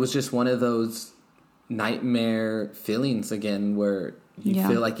 So it was just one of those nightmare feelings again where you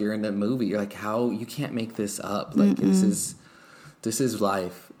feel like you're in a movie. You're like, how you can't make this up. Like this is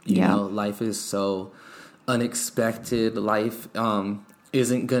life. You know, life is so unexpected. Life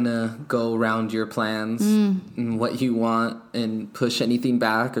isn't gonna go around your plans and what you want and push anything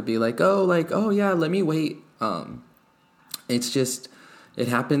back or be like, oh yeah, let me wait. It's just, it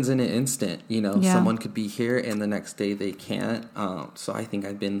happens in an instant. You know, someone could be here and the next day they can't. So I think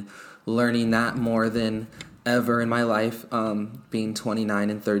I've been learning that more than ever in my life, being 29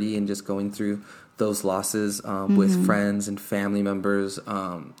 and 30 and just going through those losses with friends and family members,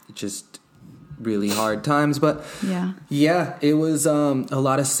 just really hard times. But yeah, it was a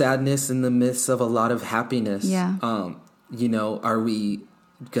lot of sadness in the midst of a lot of happiness. You know, are we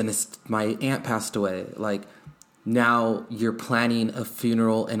gonna my aunt passed away. Like, now you're planning a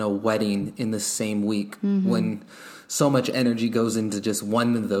funeral and a wedding in the same week when so much energy goes into just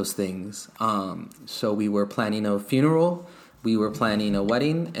one of those things. So we were planning a funeral, we were planning a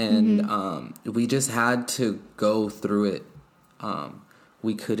wedding, and we just had to go through it.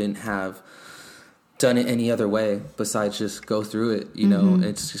 We couldn't have done it any other way besides just go through it. You know,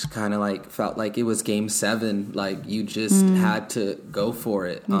 it's just kind of like felt like it was game 7. Like you just had to go for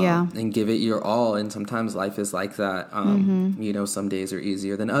it and give it your all. And sometimes life is like that. You know, some days are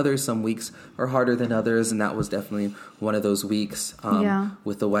easier than others. Some weeks are harder than others. And that was definitely one of those weeks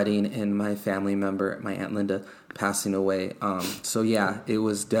with the wedding and my family member, my Aunt Linda, passing away. So yeah, it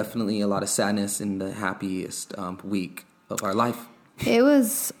was definitely a lot of sadness in the happiest week of our life. It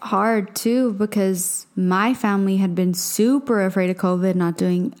was hard too because my family had been super afraid of COVID, not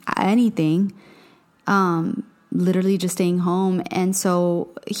doing anything, literally just staying home. And so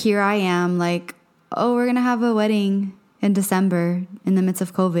here I am like, oh, we're going to have a wedding in December in the midst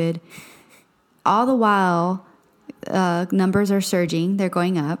of COVID. All the while, numbers are surging. They're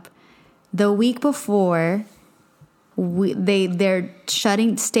going up. The week before, they're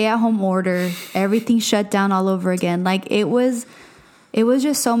shutting stay-at-home order. Everything shut down all over again. Like it was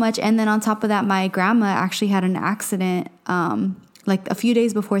just so much. And then on top of that, my grandma actually had an accident like a few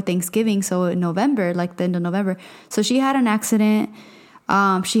days before Thanksgiving. So in November, like the end of November. So she had an accident.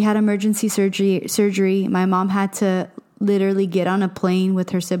 She had emergency surgery. My mom had to literally get on a plane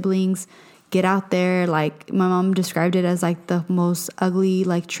with her siblings, get out there. Like my mom described it as like the most ugly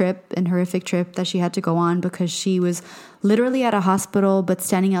like trip and horrific trip that she had to go on because she was literally at a hospital but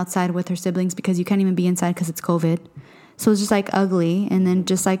standing outside with her siblings because you can't even be inside because it's COVID. So it's just like ugly. And then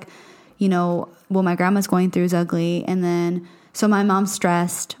just like, you know, what my grandma's going through is ugly. And then, so my mom's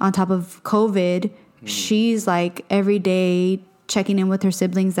stressed on top of COVID. She's like every day checking in with her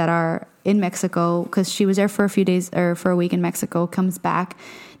siblings that are in Mexico because she was there for a few days or for a week in Mexico, comes back.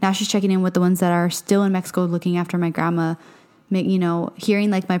 Now she's checking in with the ones that are still in Mexico looking after my grandma, you know,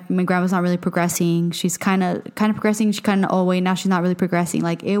 hearing like my grandma's not really progressing. She's kind of progressing. She's kind of, oh wait, now she's not really progressing.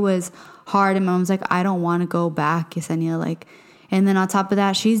 Like it was hard. And my mom's like, I don't want to go back, Yesenia. Like, and then on top of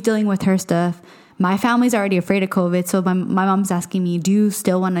that, she's dealing with her stuff. My family's already afraid of COVID. So my mom's asking me, do you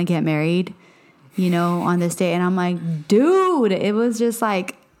still want to get married, you know, on this day? And I'm like, dude, it was just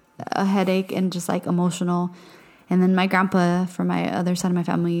like a headache and just like emotional. And then my grandpa, from my other side of my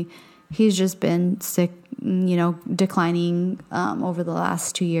family, he's just been sick, you know, declining over the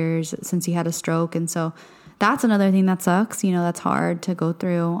last 2 years since he had a stroke. And so that's another thing that sucks, you know, that's hard to go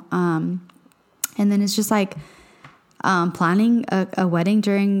through. And then it's just like planning a wedding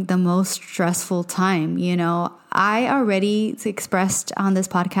during the most stressful time. You know, I already expressed on this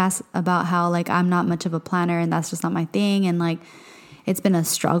podcast about how like I'm not much of a planner and that's just not my thing. And like it's been a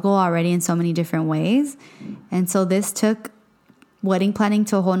struggle already in so many different ways. And so this took wedding planning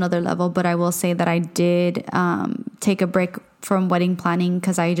to a whole nother level. But I will say that I did take a break from wedding planning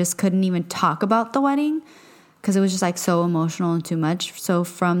because I just couldn't even talk about the wedding because it was just like so emotional and too much. So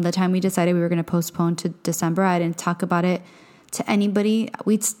from the time we decided we were going to postpone to December, I didn't talk about it to anybody.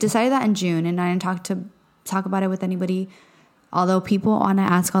 We decided that in June and I didn't talk about it with anybody. Although people want to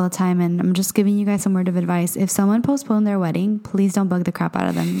ask all the time, and I'm just giving you guys some word of advice. If someone postponed their wedding, please don't bug the crap out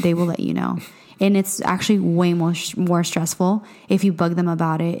of them. They will let you know. And it's actually way more stressful if you bug them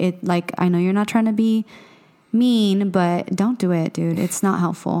about it. It like, I know you're not trying to be mean, but don't do it, dude. It's not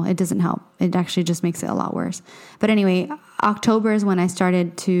helpful. It doesn't help. It actually just makes it a lot worse. But anyway, October is when I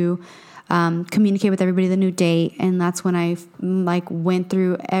started to communicate with everybody the new date. And that's when I like went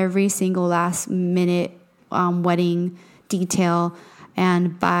through every single last minute wedding detail.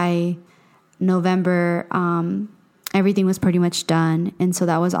 And by November, everything was pretty much done. And so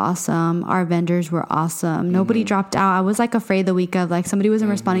that was awesome. Our vendors were awesome. Nobody dropped out. I was like afraid the week of like somebody wasn't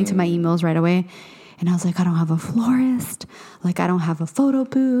responding to my emails right away. And I was like, I don't have a florist. Like, I don't have a photo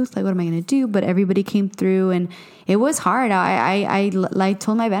booth. Like, what am I going to do? But everybody came through and it was hard. I like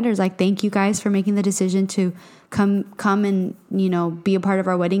told my vendors, like, thank you guys for making the decision to come and, you know, be a part of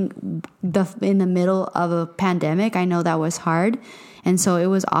our wedding in the middle of a pandemic. I know that was hard. And so it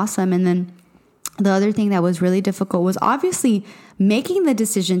was awesome. And then the other thing that was really difficult was obviously making the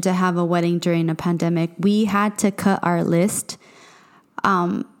decision to have a wedding during a pandemic. We had to cut our list.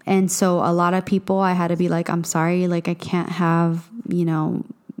 And so a lot of people, I had to be like, I'm sorry, like I can't have you.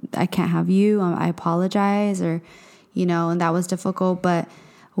 I apologize, or, you know, and that was difficult. But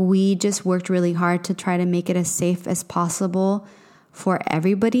we just worked really hard to try to make it as safe as possible for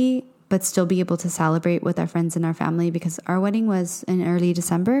everybody, but still be able to celebrate with our friends and our family, because our wedding was in early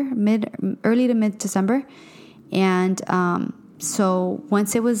to mid December. And, so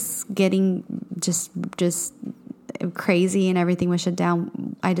once it was getting just crazy and everything was shut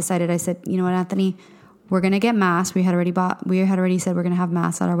down, I said, you know what, Anthony, we're going to get masks. We had already said we're going to have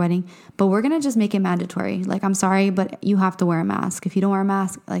masks at our wedding, but we're going to just make it mandatory. Like, I'm sorry, but you have to wear a mask. If you don't wear a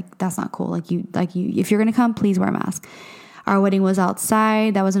mask, like, that's not cool. If you're going to come, please wear a mask. Our wedding was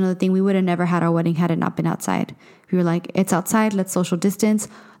outside. That was another thing. We would have never had our wedding had it not been outside. We were like, it's outside. Let's social distance.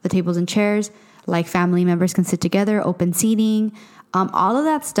 The tables and chairs, like family members can sit together, open seating. All of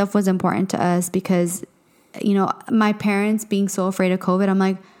that stuff was important to us because, you know, my parents being so afraid of COVID, I'm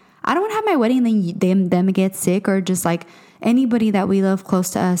like, I don't want to have my wedding and then them get sick, or just like anybody that we love close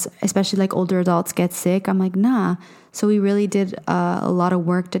to us, especially like older adults, get sick. I'm like, nah. So we really did a lot of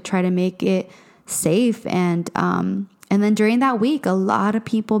work to try to make it safe. And then during that week, a lot of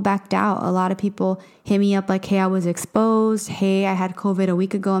people backed out. A lot of people hit me up like, hey, I was exposed. Hey, I had COVID a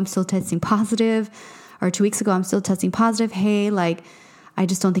week ago. I'm still testing positive. Or 2 weeks ago, I'm still testing positive. Hey, like, I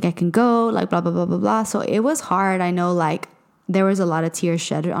just don't think I can go. Like, blah, blah, blah, blah, blah. So it was hard. I know, like, there was a lot of tears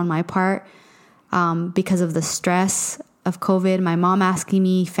shed on my part because of the stress of COVID. My mom asking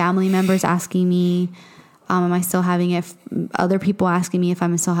me, family members asking me, am I still having it? Other people asking me if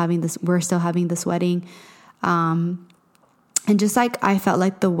I'm still having this. We're still having this wedding. And just like I felt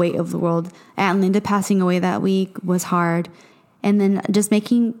like the weight of the world. Aunt Linda passing away that week was hard. And then just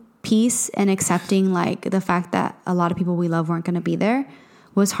making peace and accepting like the fact that a lot of people we love weren't going to be there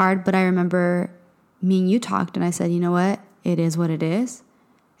was hard. But I remember me and you talked and I said, you know what? It is what it is.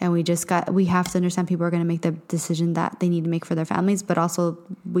 And we have to understand people are going to make the decision that they need to make for their families, but also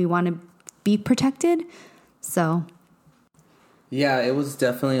we want to be protected. So. Yeah, it was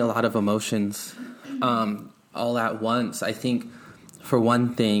definitely a lot of emotions all at once. I think for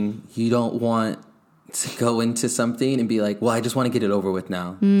one thing, you don't want to go into something and be like, well, I just want to get it over with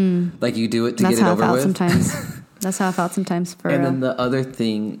now. Like you do it to get it over with. Sometimes. That's how I felt sometimes. And then the other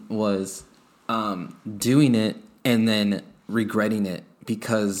thing was doing it and then regretting it,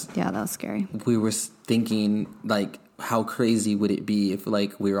 because yeah, that was scary. We were thinking like, how crazy would it be if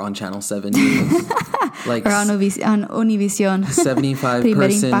like we were on Channel 7 News, like or on Univision, 75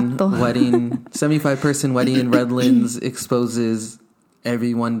 person wedding in Redlands exposes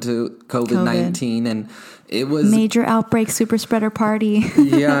everyone to COVID-19, and it was major outbreak, super spreader party.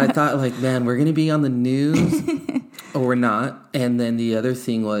 Yeah, I thought like, man, we're gonna be on the news or we're not. And then the other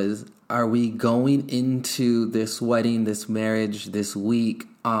thing was, are we going into this wedding, this marriage, this week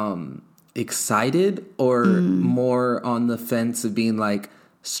excited, or more on the fence of being like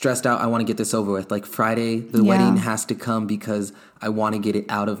stressed out? I want to get this over with. Like Friday, the wedding has to come because I want to get it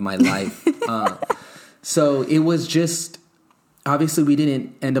out of my life. So it was just, obviously we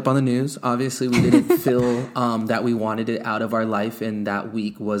didn't end up on the news. Obviously we didn't feel that we wanted it out of our life. And that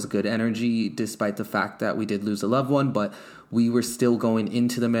week was good energy, despite the fact that we did lose a loved one. But we were still going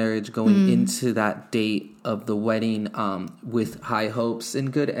into the marriage, going into that date of the wedding with high hopes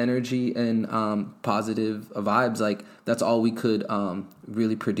and good energy and positive vibes. Like that's all we could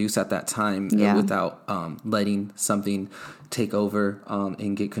really produce at that time without letting something take over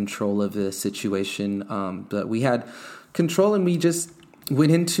and get control of the situation. But we had control, and we just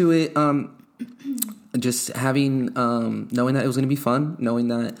went into it just having knowing that it was going to be fun, knowing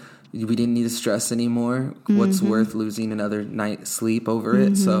that we didn't need to stress anymore. What's worth losing another night's sleep over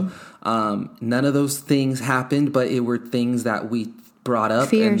it? So none of those things happened, but it were things that we brought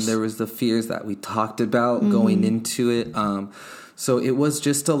up, and there was the fears that we talked about going into it. So it was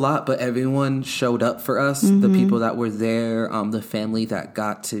just a lot, but everyone showed up for us. The people that were there, the family that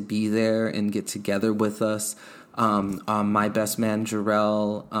got to be there and get together with us. My best man,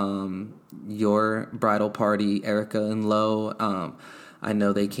 Jarrell, your bridal party, Erica and Lo. I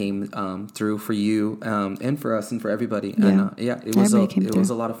know they came through for you and for us and for everybody. Yeah. And it was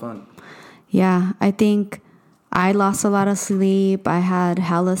a lot of fun. Yeah, I think I lost a lot of sleep. I had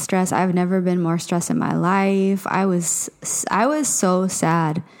hella stress. I've never been more stressed in my life. I was so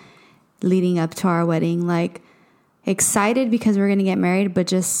sad leading up to our wedding. Like excited because we're going to get married, but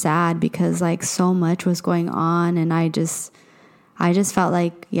just sad because like so much was going on. And I just felt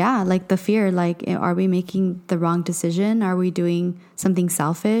like, like the fear, like, are we making the wrong decision? Are we doing something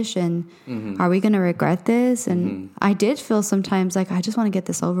selfish? And are we going to regret this? And I did feel sometimes like, I just want to get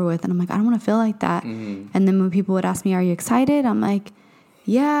this over with. And I'm like, I don't want to feel like that. And then when people would ask me, are you excited? I'm like,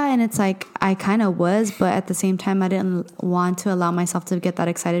 yeah. And it's like, I kind of was, but at the same time, I didn't want to allow myself to get that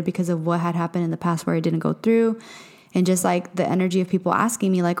excited because of what had happened in the past where it didn't go through. And just like the energy of people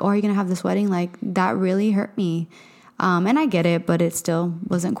asking me like, oh, are you going to have this wedding? Like that really hurt me. And I get it, but it still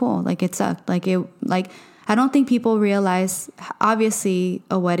wasn't cool. Like it sucked. I don't think people realize, obviously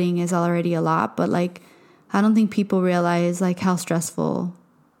a wedding is already a lot, but like, I don't think people realize like how stressful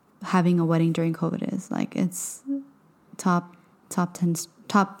having a wedding during COVID is. Like it's top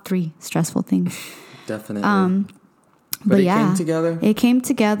 3 stressful things. Definitely. But it came together. It came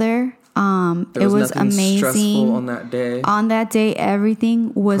together. There It was nothing amazing. Stressful on that day. On that day,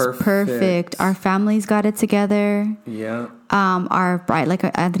 everything was perfect. Our families got it together. Yeah. Like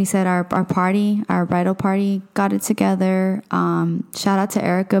Anthony said, our bridal party got it together. Shout out to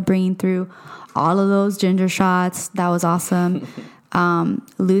Erica bringing through all of those ginger shots. That was awesome.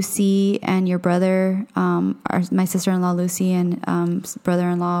 Lucy and your brother, my sister-in-law Lucy and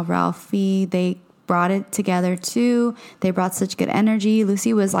brother-in-law Ralphie, they brought it together too. They brought such good energy.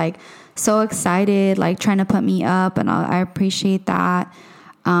 Lucy was like so excited, like trying to put me up, and I appreciate that.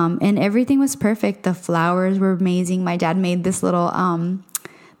 And everything was perfect. The flowers were amazing. My dad made this little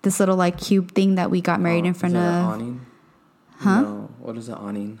like cube thing that we got married in front of. An awning? Huh? No. What is an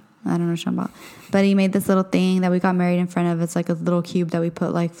awning? I don't know what you're talking about. But he made this little thing that we got married in front of. It's like a little cube that we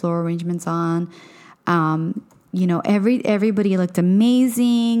put like floral arrangements on. Everybody looked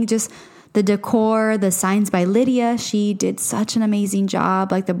amazing. Just the decor, the signs by Lydia. She did such an amazing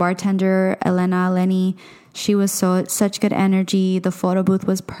job. Like the bartender, Lenny, she was such good energy. The photo booth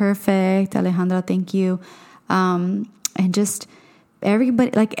was perfect. Alejandra, thank you. And just everybody,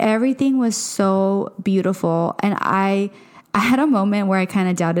 like everything was so beautiful. And I had a moment where I kind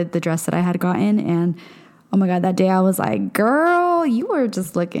of doubted the dress that I had gotten, and oh my God, that day I was like, girl, you were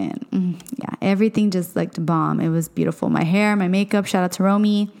just looking, yeah, everything just looked bomb. It was beautiful. My hair, my makeup, shout out to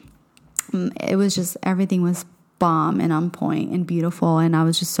Romy. It was just, everything was bomb and on point and beautiful, and I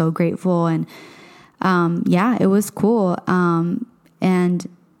was just so grateful. And yeah, it was cool. And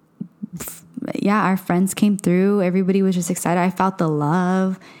yeah, our friends came through. Everybody was just excited. I felt the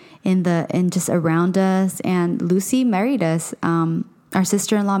love and just around us. And Lucy married us. Our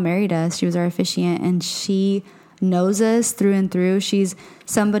sister-in-law married us. She was our officiant, and she knows us through and through. She's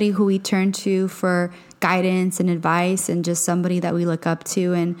somebody who we turn to for guidance and advice, and just somebody that we look up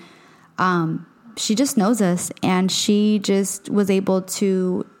to. And she just knows us, and she just was able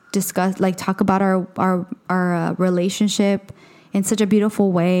to talk about our relationship in such a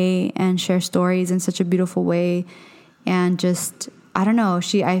beautiful way, and share stories in such a beautiful way. And just, I don't know,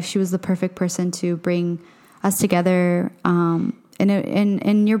 she was the perfect person to bring us together.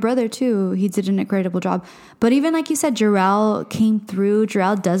 And your brother too, he did an incredible job. But even like you said, Jarrell came through.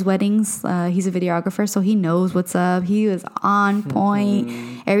 Jarrell does weddings. He's a videographer, so he knows what's up. He was on point.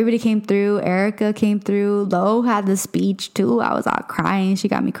 Everybody came through. Erica came through. Lo had the speech too. I was out crying. She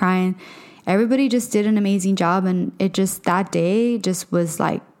got me crying. Everybody just did an amazing job, and it just, that day just was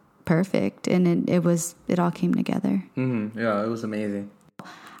like perfect, and it all came together. Yeah, it was amazing.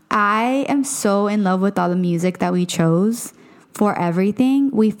 I am so in love with all the music that we chose for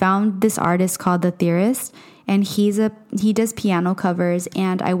everything. We found this artist called The Theorist, and he does piano covers.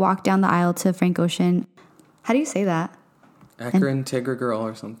 And I walked down the aisle to Frank Ocean. How do you say that? Integra Girl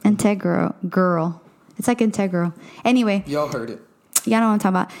or something. Integra Girl. It's like Integral. Anyway. Y'all heard it. Yeah, I know what I'm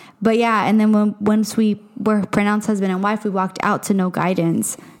talking about. But yeah, and then once we were pronounced husband and wife, we walked out to No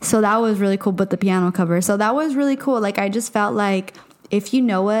Guidance. So that was really cool, but the piano cover. So that was really cool. Like, I just felt like if you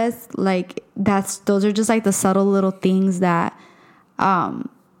know us, like those are just like the subtle little things that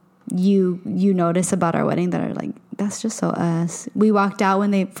you notice about our wedding that are like, that's just so us. We walked out when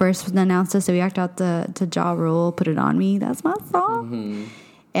they first announced us, so we walked out to Ja Rule, Put It On Me. That's my song.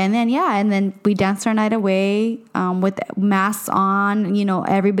 And then we danced our night away with masks on. You know,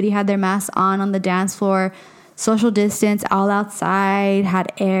 everybody had their masks on the dance floor. Social distance, all outside,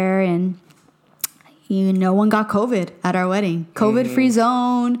 had air, and no one got COVID at our wedding. COVID-free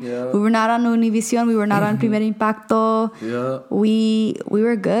zone. Yeah. We were not on Univision. We were not on Primer Impacto. Yeah. We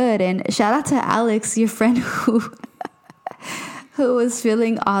were good. And shout out to Alex, your friend who was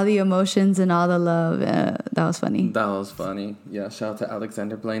feeling all the emotions and all the love. That was funny. That was funny. Yeah, shout out to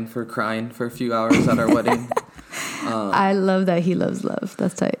Alexander Blaine for crying for a few hours at our wedding. I love that he loves love.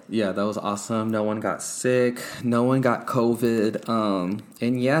 That's tight. Yeah, that was awesome. No one got sick. No one got COVID.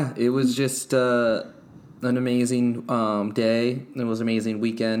 And yeah, it was just an amazing day. It was an amazing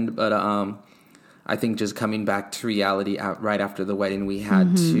weekend. But I think just coming back to reality right after the wedding, we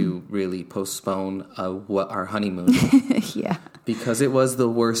had to really postpone our honeymoon. Yeah. Because it was the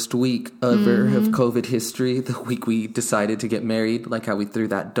worst week ever of COVID history, the week we decided to get married, like how we threw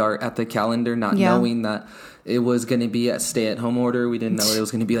that dart at the calendar, not knowing that it was going to be a stay-at-home order. We didn't know it was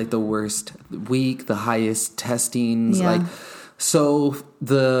going to be like the worst week, the highest testings. Yeah. So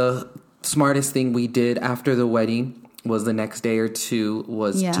the smartest thing we did after the wedding was the next day or two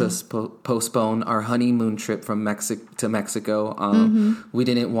was to postpone our honeymoon trip from Mexico to Mexico. We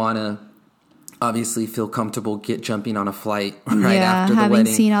didn't want to obviously feel comfortable jumping on a flight right after the having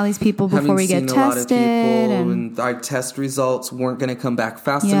wedding. Seen all these people before we get tested, and our test results weren't going to come back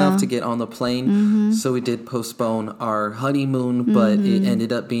fast enough to get on the plane. So we did postpone our honeymoon, but it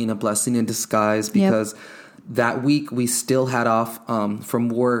ended up being a blessing in disguise because that week we still had off from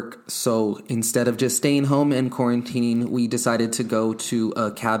work. So instead of just staying home and quarantining, we decided to go to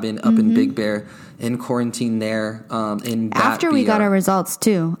a cabin up in Big Bear and quarantine there. After we got our results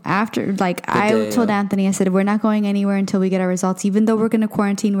too. After, like, I told Anthony, I said, we're not going anywhere until we get our results, even though we're going to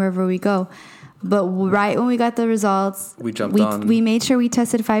quarantine wherever we go. But right when we got the results, we jumped on. We made sure we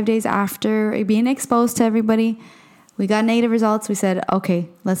tested 5 days after being exposed to everybody. We got negative results. We said, okay,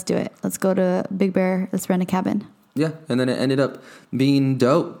 let's do it. Let's go to Big Bear. Let's rent a cabin. Yeah. And then it ended up being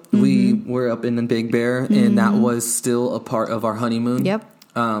dope. We were up in Big Bear, and that was still a part of our honeymoon. Yep.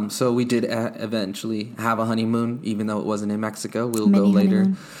 So we did eventually have a honeymoon, even though it wasn't in Mexico. We'll go later.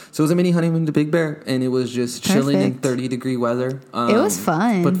 Honeymoon. So it was a mini honeymoon to Big Bear, and it was just chilling in 30-degree weather. It was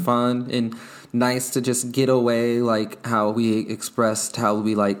fun. But fun and nice to just get away, like how we expressed how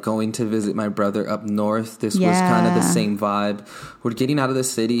we like going to visit my brother up north. This was kind of the same vibe. We're getting out of the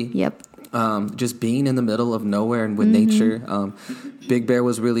city. Yep. Just being in the middle of nowhere and with nature. Big Bear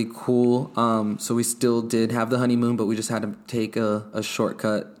was really cool. So we still did have the honeymoon, but we just had to take a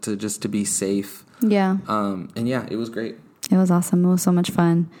shortcut to be safe. Yeah. And yeah, it was great. It was awesome. It was so much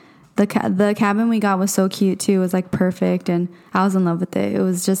fun. The cabin we got was so cute too. It was like perfect, and I was in love with it. It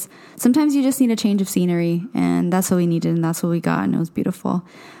was just, sometimes you just need a change of scenery, and that's what we needed, and that's what we got, and it was beautiful.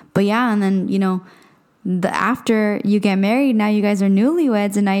 But yeah, and then, you know, after you get married, now you guys are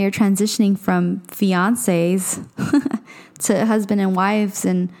newlyweds, and now you're transitioning from fiancés to husband and wives,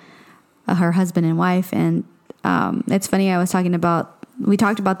 and her husband and wife. And it's funny, we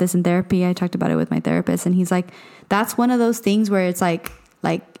talked about this in therapy. I talked about it with my therapist, and he's like, that's one of those things where it's like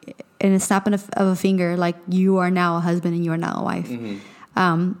in a snap of a finger, like you are now a husband and you are now a wife.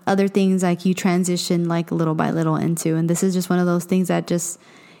 Other things like you transition like little by little into, and this is just one of those things that just,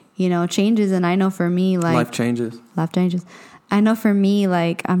 you know, changes. And I know for me, like, life changes. I know for me,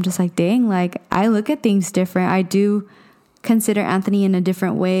 like, I'm just like, dang, like I look at things different. I do consider Anthony in a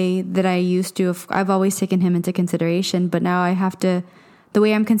different way that I used to. I've always taken him into consideration, but now I have to, the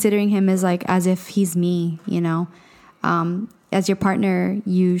way I'm considering him is like as if he's me, you know. As your partner,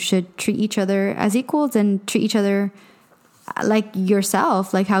 you should treat each other as equals and treat each other like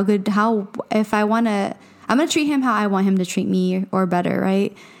yourself. Like I'm going to treat him how I want him to treat me or better.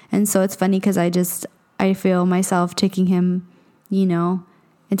 Right. And so it's funny because I feel myself taking him, you know,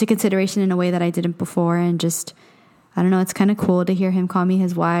 into consideration in a way that I didn't before. And just, I don't know, it's kind of cool to hear him call me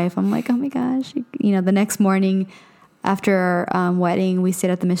his wife. I'm like, oh my gosh, you know, the next morning after our wedding, we stayed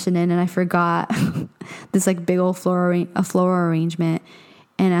at the Mission Inn, and I forgot this like big old floral arrangement.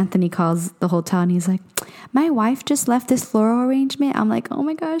 And Anthony calls the hotel, and he's like, my wife just left this floral arrangement. I'm like, oh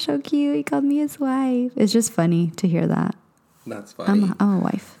my gosh, how cute. He called me his wife. It's just funny to hear that. That's funny. I'm a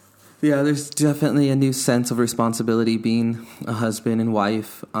wife. Yeah, there's definitely a new sense of responsibility being a husband and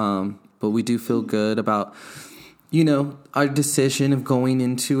wife. But we do feel good about, you know, our decision of going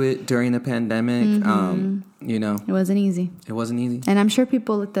into it during the pandemic. You know, it wasn't easy. And I'm sure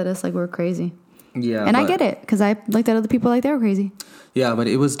people looked at us like we're crazy. Yeah. And I get it, because I looked at other people like they were crazy. Yeah, but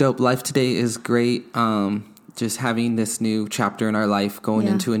it was dope. Life today is great. Just having this new chapter in our life going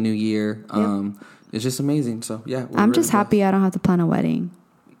into a new year. It's just amazing. So, yeah. I'm just happy I don't have to plan a wedding.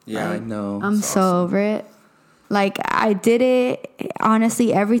 Yeah, like, I know. I'm so over it. Like, I did it.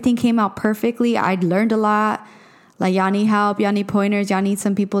 Honestly, everything came out perfectly. I learned a lot. Like, y'all need help, y'all need pointers, y'all need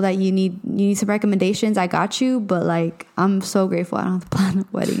some people that you need some recommendations. I got you, but like, I'm so grateful I don't have to plan a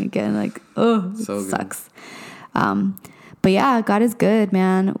wedding again. Like, oh, so it sucks. But yeah, God is good,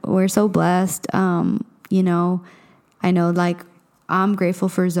 man. We're so blessed. You know, I know, like, I'm grateful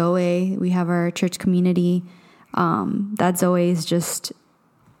for Zoe. We have our church community. That Zoe is just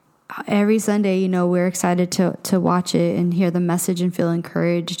every Sunday, you know, we're excited to watch it and hear the message and feel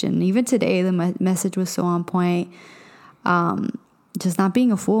encouraged. And even today, the message was so on point. Just not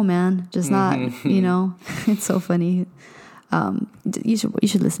being a fool, man. Just not, you know, it's so funny. You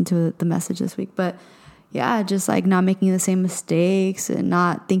should listen to the message this week. But yeah, just like not making the same mistakes and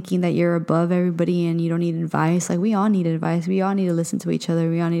not thinking that you're above everybody and you don't need advice. Like, we all need advice. We all need to listen to each other.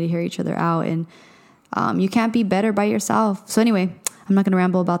 We all need to hear each other out. And you can't be better by yourself. So anyway, I'm not going to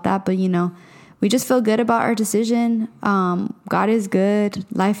ramble about that, but you know, we just feel good about our decision. God is good.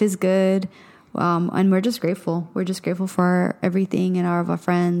 Life is good. And we're just grateful. We're just grateful for everything and our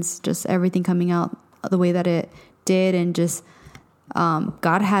friends, just everything coming out the way that it did. And just,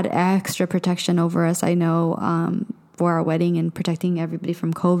 God had extra protection over us. I know, for our wedding and protecting everybody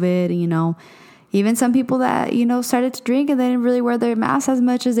from COVID, you know, even some people that, you know, started to drink and they didn't really wear their masks as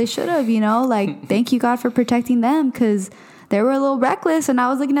much as they should have, you know, like, thank you, God, for protecting them, because they were a little reckless and I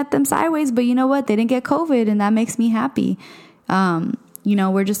was looking at them sideways, but you know what? They didn't get COVID, and that makes me happy. You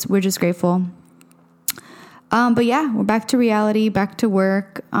know, we're just grateful. But yeah, we're back to reality, back to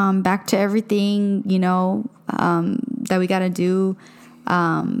work, back to everything, you know, that we got to do.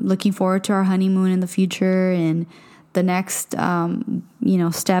 Looking forward to our honeymoon in the future and the next, you know,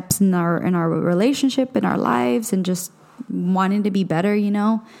 steps in our relationship, in our lives, and just wanting to be better, you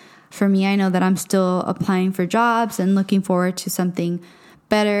know. For me, I know that I'm still applying for jobs and looking forward to something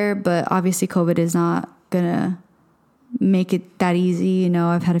better, but obviously COVID is not gonna make it that easy. You know,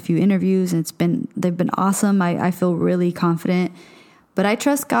 I've had a few interviews and they've been awesome. I feel really confident, but I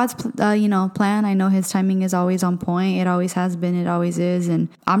trust God's, you know, plan. I know his timing is always on point. It always has been. It always is. And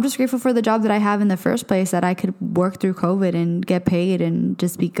I'm just grateful for the job that I have in the first place, that I could work through COVID and get paid and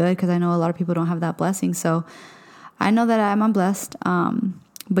just be good. 'Cause I know a lot of people don't have that blessing. So I know that I'm blessed.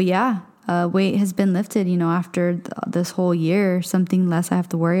 But yeah, weight has been lifted, you know, after this whole year, something less I have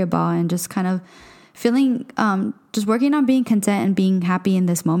to worry about, and just kind of feeling, just working on being content and being happy in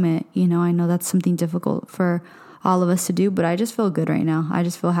this moment. You know, I know that's something difficult for all of us to do, but I just feel good right now. I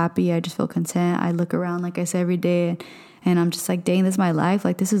just feel happy. I just feel content. I look around, like I said, every day, and I'm just like, dang, this is my life.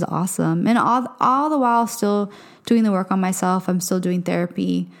 Like, this is awesome. And all the while still doing the work on myself. I'm still doing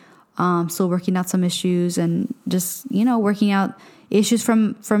therapy, still working out some issues, and just, you know, working out issues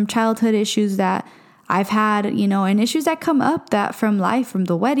from childhood, issues that I've had, you know, and issues that come up that from life, from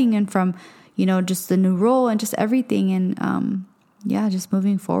the wedding, and from, you know, just the new role and just everything. And yeah, just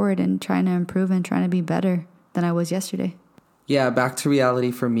moving forward and trying to improve and trying to be better than I was yesterday. Yeah, back to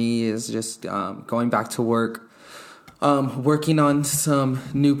reality for me is just going back to work, working on some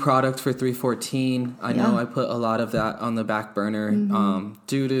new product for 314. I know I put a lot of that on the back burner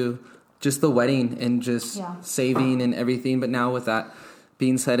due to just the wedding and just saving and everything. But now with that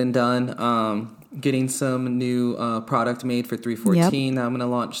being said and done, getting some new product made for 314 that I'm going to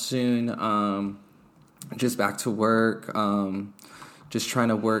launch soon. Just back to work, just trying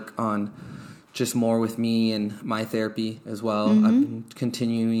to work on just more with me and my therapy as well. I've been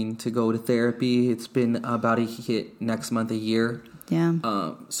continuing to go to therapy. It's been about next month a year. Yeah.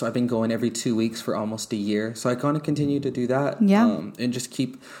 So I've been going every 2 weeks for almost a year. So I kind of continue to do that. Yeah. And just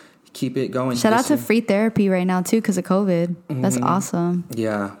keep it going. Shout out to free therapy right now too, because of COVID. That's awesome.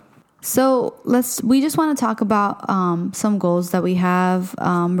 Yeah. So we just want to talk about some goals that we have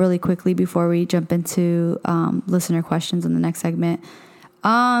really quickly before we jump into listener questions in the next segment.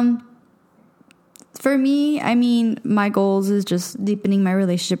 For me, I mean, my goals is just deepening my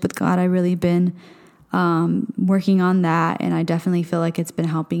relationship with God. I've really been working on that, and I definitely feel like it's been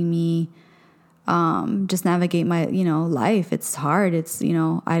helping me just navigate my, you know, life. It's hard. It's, you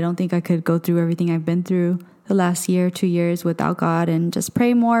know, I don't think I could go through everything I've been through the last 2 years without God, and just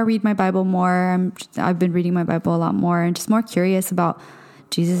pray more, read my Bible more. I've been reading my Bible a lot more and just more curious about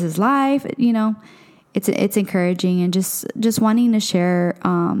Jesus's life. You know, it's encouraging, and just wanting to share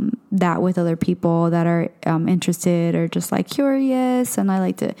that with other people that are interested or just like curious. And I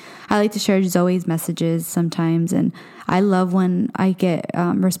like to share Zoe's messages sometimes, and I love when I get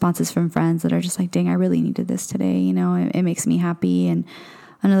responses from friends that are just like, dang, I really needed this today. You know, it makes me happy. And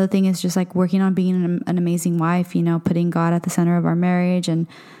another thing is just like working on being an amazing wife, you know, putting God at the center of our marriage and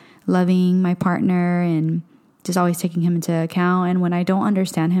loving my partner and just always taking him into account. And when I don't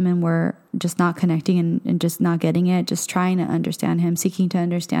understand him and we're just not connecting and just not getting it, just trying to understand him, seeking to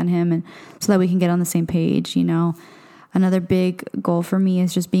understand him, and so that we can get on the same page, you know. Another big goal for me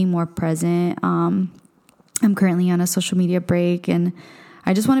is just being more present. I'm currently on a social media break, and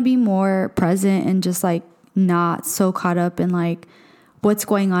I just want to be more present and just like not so caught up in like what's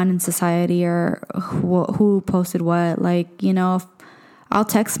going on in society or who posted what. Like, you know, I'll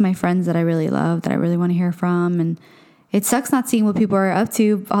text my friends that I really love, that I really want to hear from. And it sucks not seeing what people are up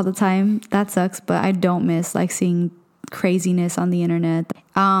to all the time. That sucks. But I don't miss like seeing craziness on the internet.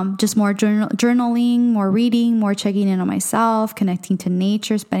 Just more journaling, more reading, more checking in on myself, connecting to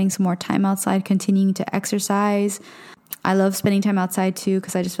nature, spending some more time outside, continuing to exercise. I love spending time outside too,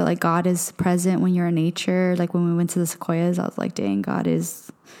 because I just feel like God is present when you're in nature. Like when we went to the sequoias, I was like, dang, God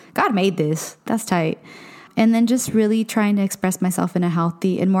made this. That's tight. And then just really trying to express myself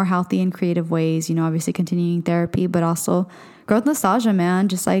in more healthy and creative ways, you know, obviously continuing therapy, but also growth nostalgia, man.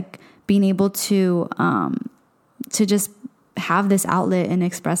 Just like being able to just have this outlet and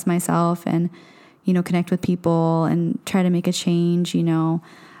express myself and, you know, connect with people and try to make a change, you know.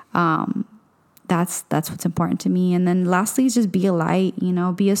 That's what's important to me. And then lastly is just be a light, you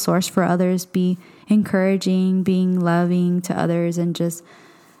know, be a source for others, be encouraging, being loving to others, and just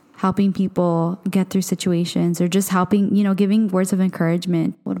helping people get through situations, or just helping, you know, giving words of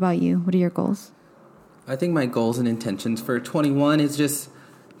encouragement. What about you? What are your goals? I think my goals and intentions for 21 is just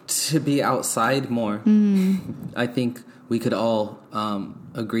to be outside more. I think we could all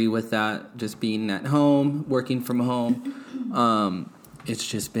agree with that, just being at home, working from home. It's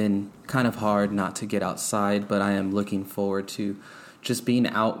just been kind of hard not to get outside, but I am looking forward to just being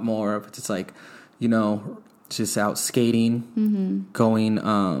out more. It's like, you know, just out skating, going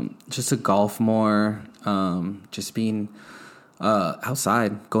just to golf more, just being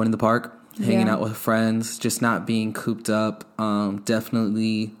outside, going to the park, hanging out with friends, just not being cooped up.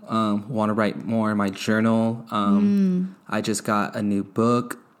 Definitely want to write more in my journal. I just got a new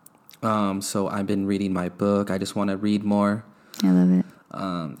book, so I've been reading my book. I just want to read more. I love it.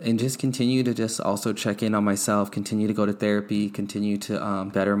 And just continue to just also check in on myself, continue to go to therapy, continue to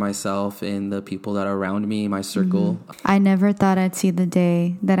better myself and the people that are around me, my circle. I never thought I'd see the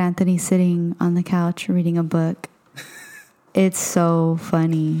day that Anthony's sitting on the couch reading a book. It's so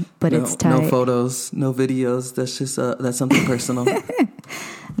funny, but it's tight. No photos, no videos. That's just that's something personal.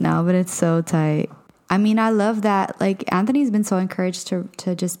 No, but it's so tight. I mean, I love that. Like, Anthony's been so encouraged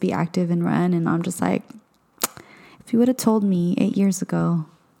to just be active and run, and I'm just like, if you would have told me 8 years ago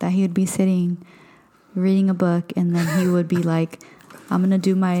that he would be sitting reading a book and then he would be like, I'm going to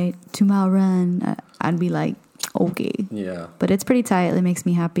do my 2-mile run, I'd be like, okay. Yeah. But it's pretty tight. It makes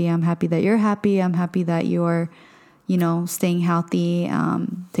me happy. I'm happy that you're happy. I'm happy that you're, you know, staying healthy,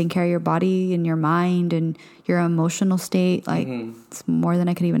 taking care of your body and your mind and your emotional state. Like, it's more than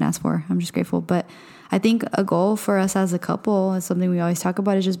I could even ask for. I'm just grateful. But I think a goal for us as a couple is something we always talk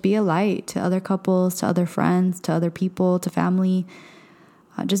about, is just be a light to other couples, to other friends, to other people, to family.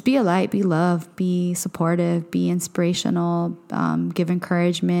 Just be a light, be love, be supportive, be inspirational, give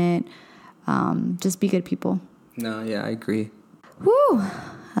encouragement, just be good people. No, yeah, I agree. Woo!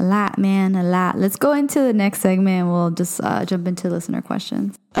 A lot, man, a lot. Let's go into the next segment. We'll just jump into listener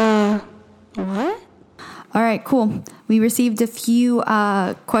questions. What? All right, cool. We received a few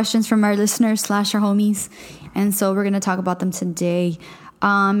questions from our listeners / our homies, and so we're going to talk about them today.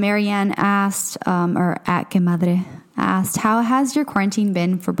 Marianne asked, or at Que Madre asked, how has your quarantine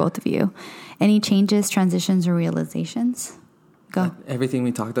been for both of you? Any changes, transitions, or realizations? Go. Everything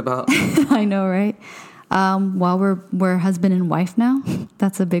we talked about. I know, right? Well, we're husband and wife now.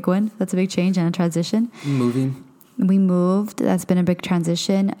 That's a big one. That's a big change and a transition. Moving. We moved. That's been a big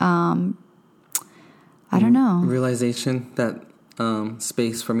transition. I don't know. Realization that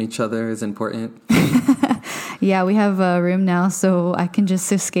space from each other is important. Yeah, we have a room now, so I can just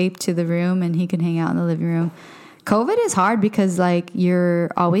escape to the room and he can hang out in the living room. COVID is hard because, like,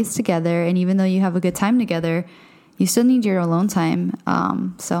 you're always together, and even though you have a good time together, you still need your alone time.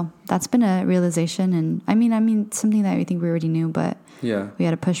 So that's been a realization, and I mean something that I think we already knew, but yeah, we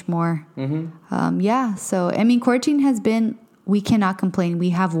had to push more. Yeah, so I mean, quarantine has been, we cannot complain.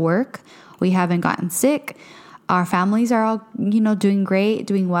 We have work. We haven't gotten sick. Our families are all, you know, doing great,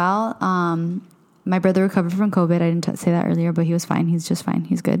 doing well. My brother recovered from COVID. I didn't say that earlier, but he was fine. He's just fine.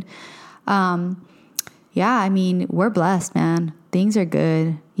 He's good. Yeah, I mean, we're blessed, man. Things are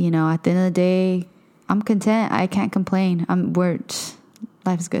good. You know, at the end of the day, I'm content. I can't complain.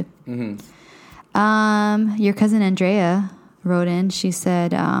 Life is good. Your cousin Andrea wrote in. She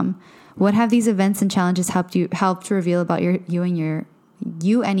said, "What have these events and challenges helped reveal about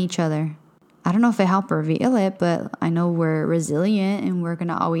you and each other?" I don't know if it helped reveal it, but I know we're resilient and we're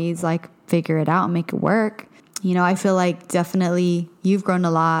gonna always like figure it out and make it work. You know, I feel like definitely you've grown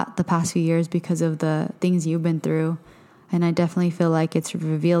a lot the past few years because of the things you've been through, and I definitely feel like it's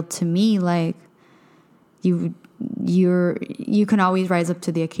revealed to me like you can always rise up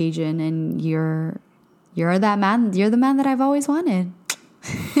to the occasion, and you're that man. You're the man that I've always wanted.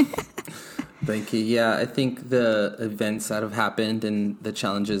 Thank you. Yeah, I think the events that have happened and the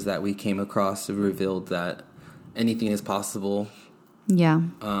challenges that we came across have revealed that anything is possible. Yeah.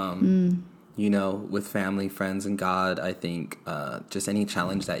 You know, with family, friends, and God, I think just any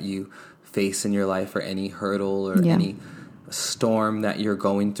challenge that you face in your life, or any hurdle or any storm that you're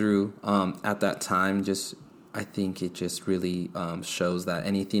going through at that time, I think it just really shows that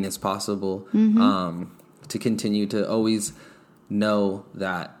anything is possible. To continue to always know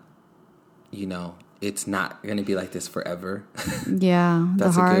that, you know, it's not going to be like this forever. Yeah,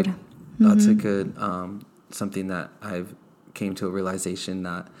 That's a good something that I've came to a realization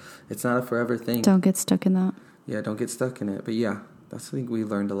that it's not a forever thing. Don't get stuck in that. Yeah, don't get stuck in it. But yeah, I think we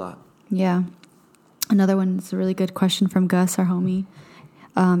learned a lot. Yeah. Another one is a really good question from Gus, our homie.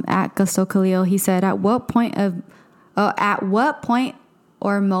 At Gusto Khalil, he said, at what point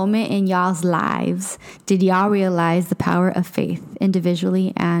or moment in y'all's lives did y'all realize the power of faith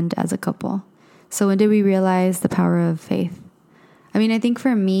individually and as a couple? So when did we realize the power of faith? I mean, I think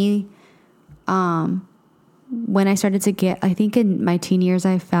for me, when I started to get, I think in my teen years,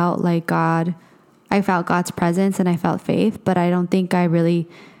 I felt God's presence and I felt faith, but I don't think I really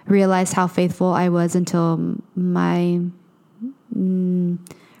realized how faithful I was until my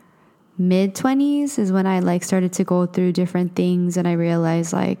mid-20s is when I started to go through different things, and I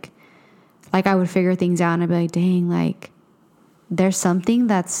realized like I would figure things out and I'd be like, dang, there's something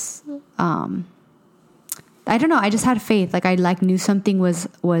that's I don't know, I just had faith. I knew something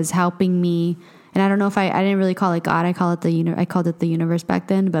was helping me. And I don't know if I didn't really call it God. I called it the universe back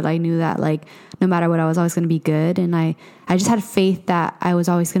then, but I knew that no matter what, I was always going to be good. And I just had faith that I was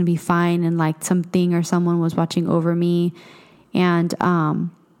always going to be fine, and something or someone was watching over me. And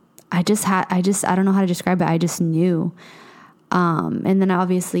I don't know how to describe it. I just knew. And then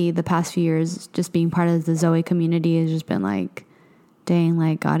obviously the past few years, just being part of the Zoe community has just been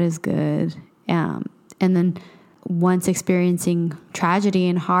dang, God is good. And then once experiencing tragedy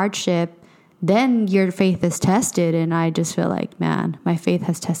and hardship, then your faith is tested. And I just feel man, my faith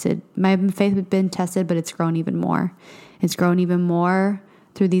has been tested, but it's grown even more. It's grown even more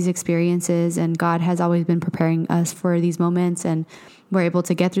through these experiences. And God has always been preparing us for these moments. And we're able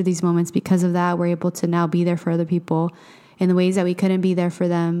to get through these moments because of that. We're able to now be there for other people in the ways that we couldn't be there for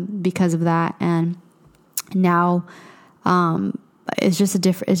them because of that. And now, it's just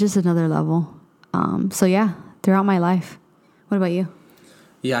another level. So yeah, throughout my life. What about you?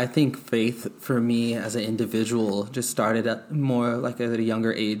 Yeah, I think faith for me as an individual just started at more at a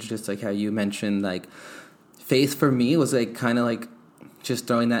younger age, just how you mentioned. Faith for me was just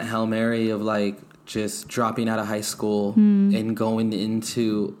throwing that Hail Mary of just dropping out of high school and going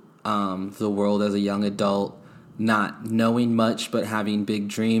into the world as a young adult, not knowing much but having big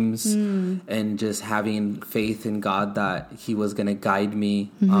dreams and just having faith in God that He was going to guide me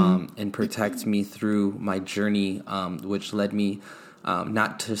and protect me through my journey, which led me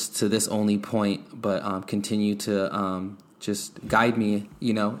not just to this only point, but continue to just guide me.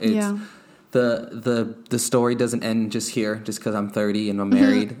 The story doesn't end just here, just because I'm 30 and I'm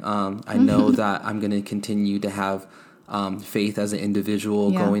married. I know that I'm going to continue to have faith as an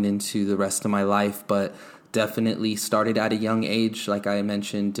individual going into the rest of my life, but definitely started at a young age, like I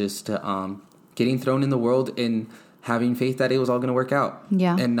mentioned, just getting thrown in the world and having faith that it was all going to work out,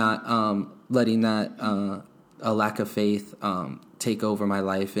 and not letting that a lack of faith take over my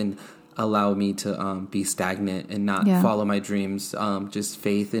life and allow me to be stagnant and not follow my dreams. Just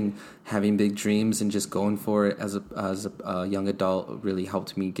faith and having big dreams and just going for it as a young adult really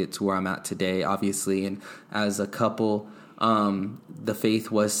helped me get to where I'm at today, obviously. And as a couple, the faith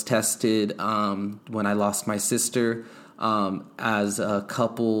was tested when I lost my sister. As a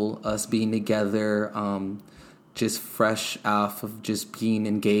couple, us being together, just fresh off of just being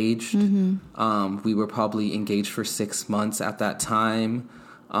engaged. We were probably engaged for 6 months at that time.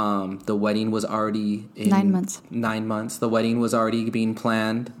 The wedding was already in 9 months. 9 months. The wedding was already being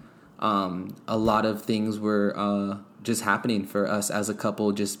planned. A lot of things were just happening for us as a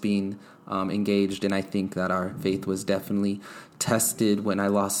couple, just being engaged. And I think that our faith was definitely tested when I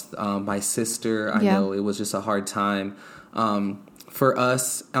lost my sister. I know it was just a hard time. For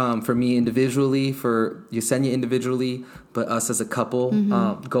us, for me individually, for Yesenia individually, but us as a couple,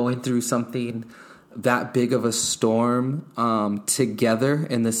 going through something that big of a storm together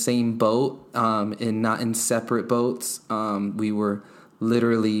in the same boat, and not in separate boats. We were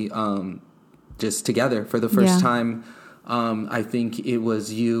literally just together for the first time. I think it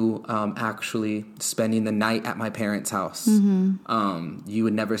was you actually spending the night at my parents' house. You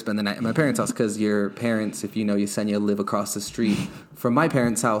would never spend the night at my parents' house because your parents, if you know Yesenia, live across the street from my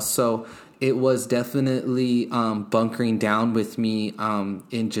parents' house. So it was definitely bunkering down with me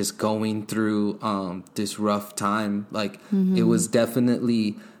in just going through this rough time. It was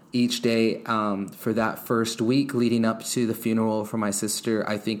definitely each day for that first week leading up to the funeral for my sister.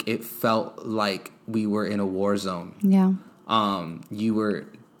 I think it felt like we were in a war zone. You were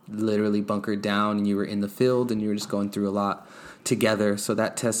literally bunkered down and you were in the field and you were just going through a lot together. So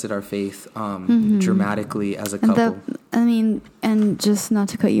that tested our faith dramatically as a couple. And just not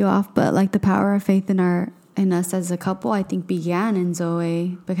to cut you off, but the power of faith in us as a couple, I think began in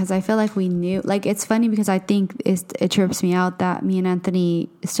Zoe, because I feel like we knew, it's funny because I think it trips me out that me and Anthony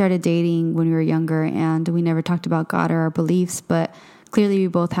started dating when we were younger and we never talked about God or our beliefs, but clearly we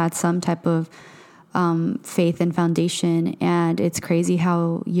both had some type of faith and foundation. And it's crazy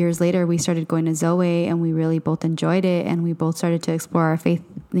how years later we started going to Zoe and we really both enjoyed it, and we both started to explore our faith,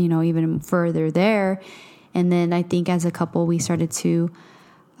 even further there. And then I think as a couple, we started to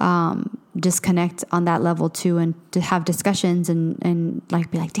just connect on that level too, and to have discussions and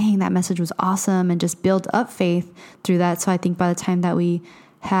like be like, dang, that message was awesome, and just build up faith through that. So I think by the time that we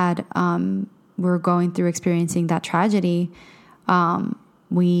had, we're going through experiencing that tragedy,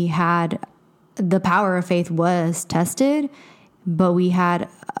 we had the power of faith was tested, but we had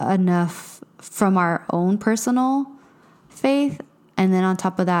enough from our own personal faith. And then on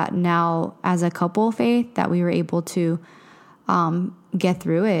top of that, now as a couple faith, that we were able to get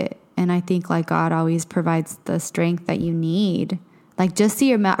through it. And I think like God always provides the strength that you need. Like just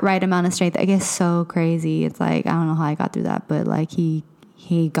the right amount of strength. I guess so crazy. It's like, I don't know how I got through that, but like he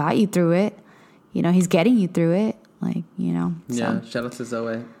got you through it. You know, he's getting you through it. Like, you know. So. Yeah, shout out to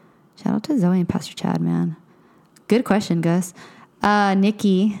Zoe. Shout out to Zoe and Pastor Chad, man. Good question, Gus.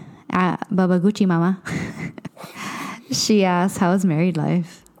 Nikki at Baba Gucci Mama. She asked, how is married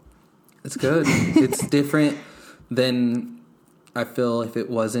life? It's good. It's different than I feel if it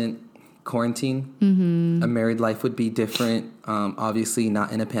wasn't quarantine. A married life would be different. Obviously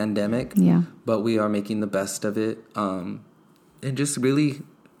not in a pandemic. Yeah. But we are making the best of it. And just really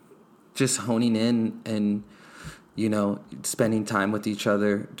just honing in and, you know, spending time with each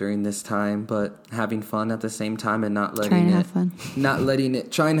other during this time, but having fun at the same time and not letting trying to have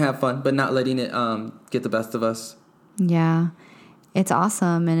fun, but not letting it get the best of us. Yeah. It's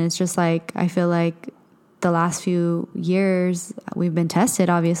awesome. And it's just like, I feel like the last few years we've been tested,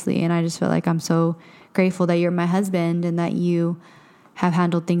 obviously. And I just feel like I'm so grateful that you're my husband and that you have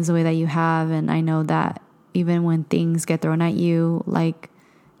handled things the way that you have. And I know that even when things get thrown at you, like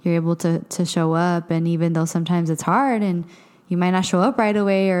you're able to show up. And even though sometimes it's hard and you might not show up right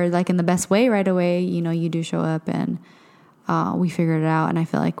away or like in the best way right away, you know, you do show up and we figured it out. And I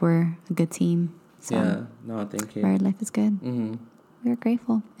feel like we're a good team. So yeah, no, thank you. Married life is good. Mm-hmm. We're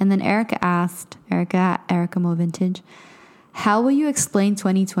grateful. And then Erica asked, Erica Mo Vintage, how will you explain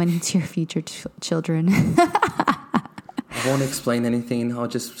 2020 to your future children? I won't explain anything. I'll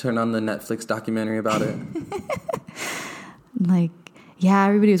just turn on the Netflix documentary about it. Like, yeah,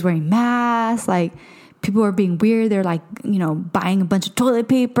 everybody was wearing masks. Like, people were being weird. They're like, you know, buying a bunch of toilet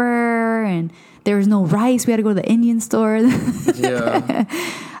paper and there was no rice. We had to go to the Indian store. Yeah.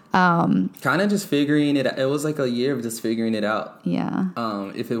 Kind of just figuring it out. It was like a year of just figuring it out. Yeah.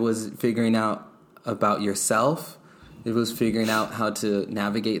 If it was figuring out about yourself, it was figuring out how to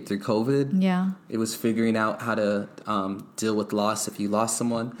navigate through COVID. Yeah. It was figuring out how to deal with loss if you lost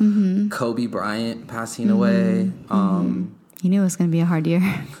someone. Mm-hmm. Kobe Bryant passing away. You knew it was going to be a hard year.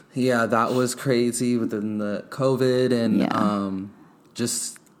 Yeah, that was crazy within the COVID and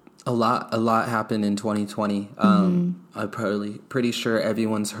just a lot happened in 2020. I'm pretty sure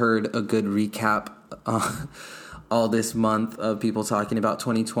everyone's heard a good recap all this month of people talking about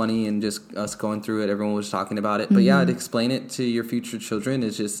 2020 and just us going through it. Everyone was talking about it. But yeah, to explain it to your future children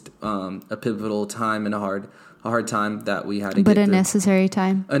is just a pivotal time and a hard time that we had to but get a through. necessary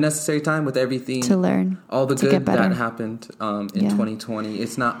time. A necessary time with everything. To learn. All the good that happened in 2020.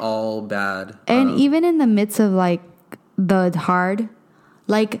 It's not all bad. And even in the midst of like the hard,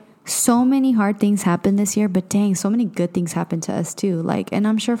 like so many hard things happened this year, but dang, so many good things happened to us too. Like, and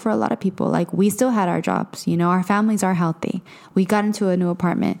I'm sure for a lot of people, like we still had our jobs, you know, our families are healthy. We got into a new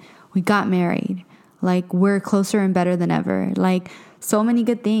apartment. We got married. Like we're closer and better than ever. Like so many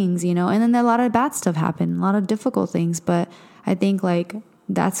good things, you know, and then a lot of bad stuff happened, a lot of difficult things. But I think like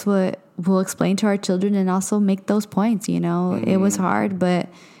that's what we'll explain to our children and also make those points, you know, It was hard, but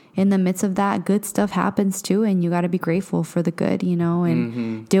in the midst of that, good stuff happens too, and you got to be grateful for the good, you know,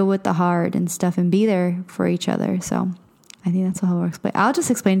 and deal with the hard and stuff and be there for each other. So I think that's how we'll explain. I'll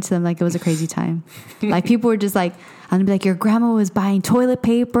just explain to them like it was a crazy time. Like people were just like, I'm gonna be like, your grandma was buying toilet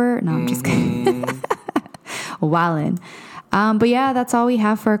paper. No, I'm just kidding. Wildin'. But yeah, that's all we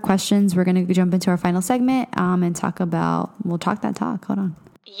have for our questions. We're gonna jump into our final segment and we'll talk that talk. Hold on.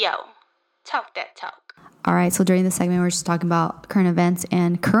 Yo, talk that talk. All right, so during this segment, we're just talking about current events,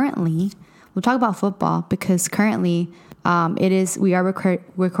 and currently, we'll talk about football because currently, we are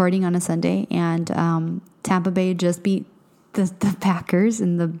recording on a Sunday, and Tampa Bay just beat the Packers,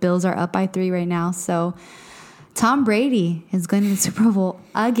 and the Bills are up by 3 right now. So Tom Brady is going to the Super Bowl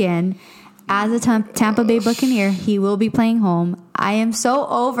again. As a Tampa Bay Buccaneer, he will be playing home. I am so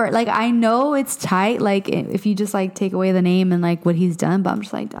over. Like, I know it's tight. Like, if you just, like, take away the name and, like, what he's done. But I'm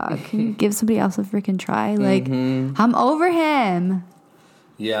just like, dog, can you give somebody else a freaking try? Like, I'm over him.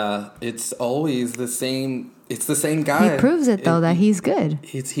 Yeah, it's always the same. It's the same guy. He proves it, though, that he's good.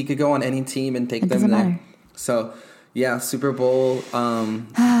 He could go on any team and take it them there. Matter. So, yeah, Super Bowl.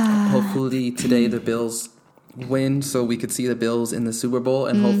 Hopefully today the Bills win so we could see the Bills in the Super Bowl,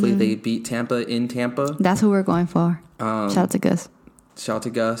 and hopefully they beat Tampa in Tampa. That's who we're going for. Shout out to Gus. Shout out to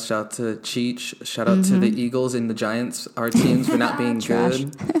Gus. Shout out to Cheech. Shout out to the Eagles and the Giants, our teams, for not being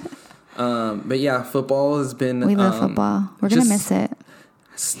good. But yeah, football has been... We love football. We're going to miss it.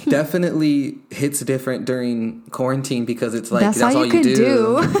 Definitely hits different during quarantine because it's like that's all you can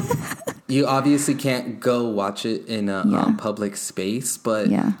do. You obviously can't go watch it in a public space, but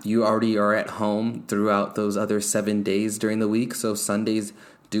you already are at home throughout those other 7 days during the week. So Sundays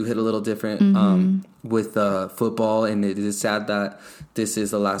do hit a little different with football, and it is sad that this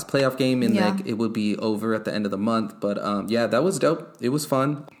is the last playoff game and like it would be over at the end of the month. But yeah, that was dope. It was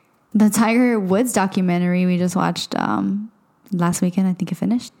fun. The Tiger Woods documentary we just watched last weekend. I think it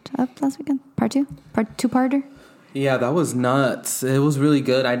finished up last weekend. Part two-parter. Yeah, that was nuts. It was really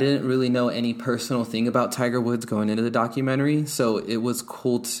good. I didn't really know any personal thing about Tiger Woods going into the documentary, so it was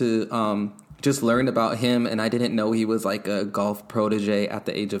cool to just learn about him. And I didn't know he was like a golf protege at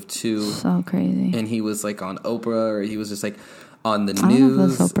the age of 2. So crazy. And he was like on Oprah, or he was just like on the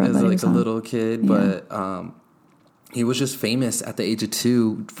news Oprah, as like a little kid. Yeah. But he was just famous at the age of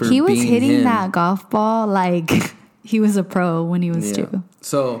 2 for being him. He was hitting that golf ball like he was a pro when he was 2.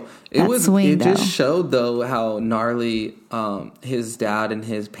 So it just showed though how gnarly his dad and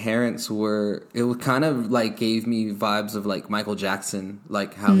his parents were. It kind of like gave me vibes of like Michael Jackson,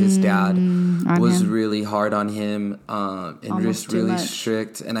 like how his dad was really hard on him and almost just really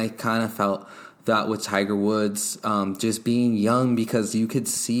strict. And I kind of felt that with Tiger Woods, just being young, because you could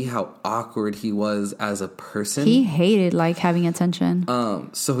see how awkward he was as a person. He hated like having attention.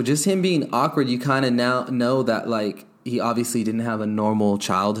 So just him being awkward, you kind of now know that like he obviously didn't have a normal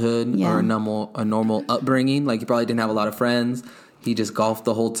childhood or a normal upbringing. Like he probably didn't have a lot of friends. He just golfed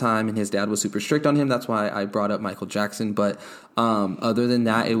the whole time, and his dad was super strict on him. That's why I brought up Michael Jackson. But other than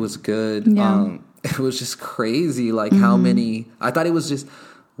that, it was good. Yeah. It was just crazy, like how many. I thought it was just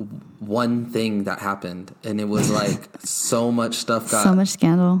one thing that happened, and it was like so much stuff got so much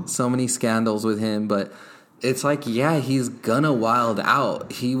scandal, so many scandals with him. But it's like, yeah, he's gonna wild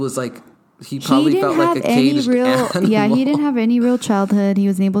out. He was like, he probably felt like a caged animal. Yeah, he didn't have any real childhood. He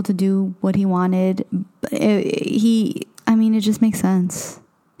wasn't able to do what he wanted. It just makes sense.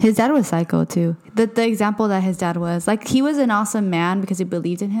 His dad was psycho too. The example that his dad was, like, he was an awesome man because he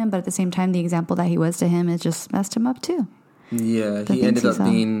believed in him, but at the same time, the example that he was to him, it just messed him up too. Yeah, he ended up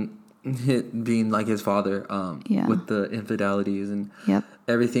being like his father with the infidelities and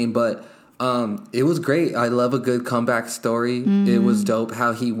everything. But it was great. I love a good comeback story. It was dope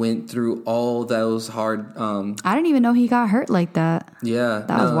how he went through all those hard... I didn't even know he got hurt like that. Yeah.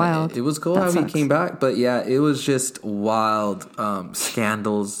 That was wild. It was cool how he came back. But yeah, it was just wild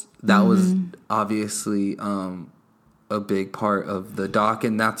scandals. That was obviously a big part of the doc.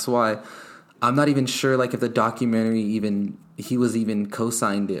 And that's why I'm not even sure like if the documentary he was even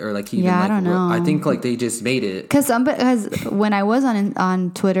co-signed it, or like he even, I don't know. I think like they just made it because when I was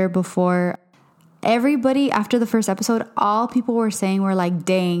on Twitter before, everybody after the first episode, all people were saying were like,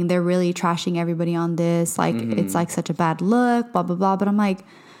 dang, they're really trashing everybody on this, like it's like such a bad look, blah blah blah. But I'm like,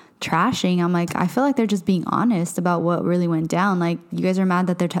 trashing, I'm like, I feel like they're just being honest about what really went down. Like, you guys are mad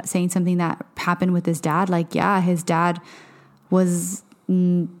that they're saying something that happened with his dad. Like, yeah, his dad was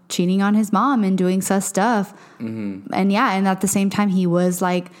cheating on his mom and doing sus stuff. And and at the same time he was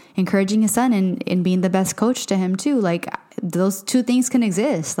like encouraging his son and being the best coach to him too. Like, those two things can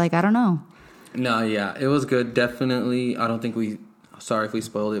exist. Like, I don't know. No, yeah, it was good. Definitely. I don't think sorry if we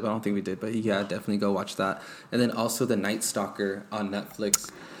spoiled it, but I don't think we did. But yeah, definitely go watch that. And then also The Night Stalker on Netflix.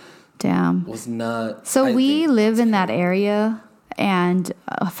 Damn. Was nuts. So we live in that area, and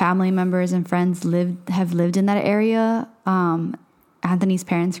family members and friends have lived in that area. Anthony's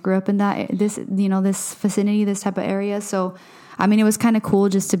parents grew up in this vicinity, this type of area. So, I mean, it was kind of cool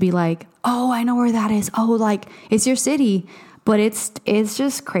just to be like, oh, I know where that is. Oh, like, it's your city. But it's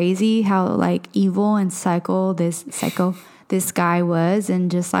just crazy how like evil and psycho this guy was.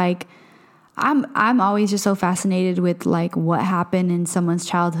 And just like, I'm always just so fascinated with like what happened in someone's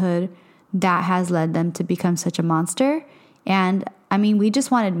childhood that has led them to become such a monster. And I mean, we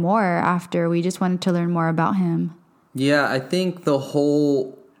just wanted more after. We just wanted to learn more about him. Yeah, I think the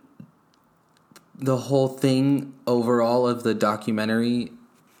whole thing overall of the documentary,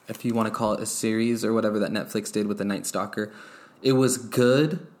 if you want to call it a series or whatever that Netflix did with The Night Stalker, it was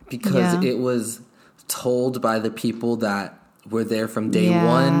good because it was told by the people that were there from day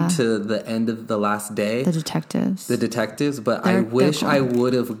one to the end of the last day. The detectives. But I wish I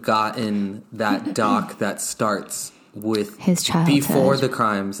would have gotten that doc that starts with his childhood. Before the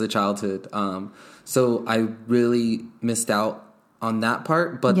crimes, the childhood. So I really missed out on that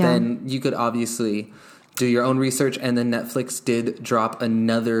part. But then you could obviously do your own research. And then Netflix did drop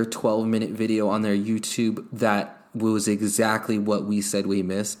another 12-minute video on their YouTube that was exactly what we said we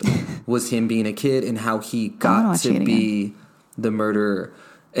missed. Was him being a kid and how he got to be the murderer.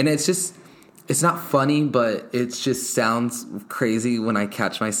 And it's not funny, but it just sounds crazy when I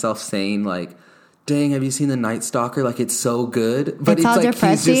catch myself saying, like, dang, have you seen The Night Stalker? Like, it's so good. But it's like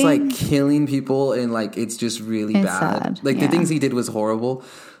depressing. He's just like killing people, and like it's just really bad. Sad. Like the things he did was horrible.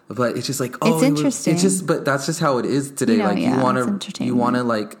 But it's just like, oh, it's interesting. But that's just how it is today. Like you want to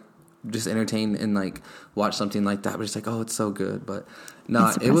like just entertain and like watch something like that. But it's like, oh, it's so good. But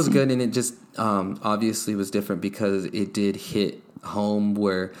no, it was good, and it just obviously was different because it did hit home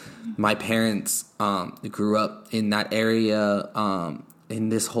where my parents grew up in that area. In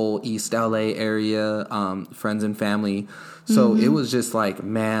this whole East LA area, friends and family. So it was just like,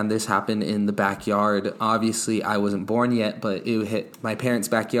 man, this happened in the backyard. Obviously, I wasn't born yet, but it hit my parents'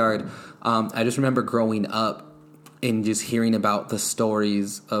 backyard. I just remember growing up and just hearing about the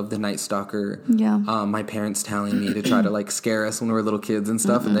stories of the Night Stalker. Yeah. My parents telling me to try to like scare us when we were little kids and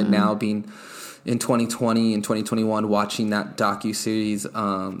stuff. And then now being in 2020 and 2021 watching that docuseries,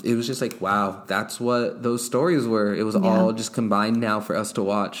 it was just like, wow, that's what those stories were. It was all just combined now for us to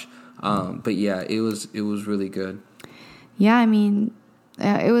watch. But yeah, it was really good. Yeah, I mean,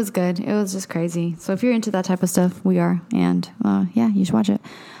 it was good. It was just crazy. So if you're into that type of stuff, we are. And yeah, you should watch it.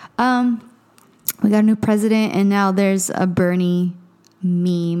 We got a new president, and now there's a Bernie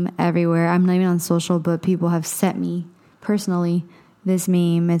meme everywhere. I'm not even on social, but people have sent me personally this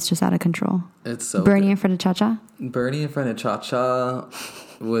meme. It's just out of control. It's so Bernie good. In front of Cha-Cha? Bernie in front of Cha-Cha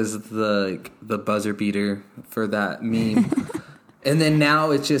was the buzzer beater for that meme. And then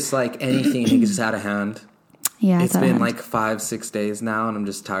now it's just like anything it gets out of hand. Yeah, it's been like 5-6 days now, and I'm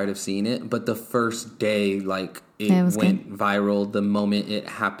just tired of seeing it. But the first day, like it went viral the moment it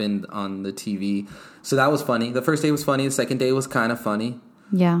happened on the TV. So that was funny. The first day was funny. The second day was kind of funny.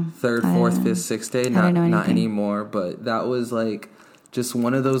 Yeah. Third, fourth, fifth, sixth day, not anymore. But that was like just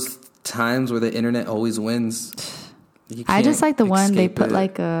one of those times where the internet always wins. I just like the one they put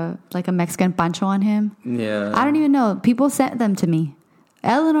like a Mexican pancho on him. Yeah. I don't even know. People sent them to me.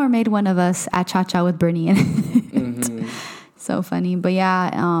 Eleanor made one of us at Cha-Cha with Bernie in it. So funny. But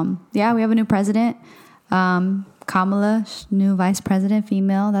yeah, we have a new president. Kamala, new vice president,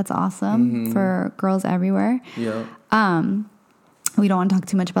 female. That's awesome for girls everywhere. Yeah. We don't want to talk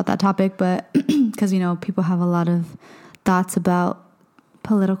too much about that topic, but because, people have a lot of thoughts about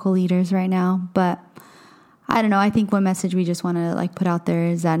political leaders right now. But I don't know. I think one message we just want to like put out there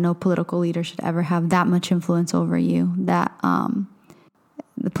is that no political leader should ever have that much influence over you. That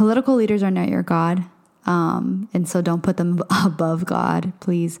the political leaders are not your God. And so don't put them above God,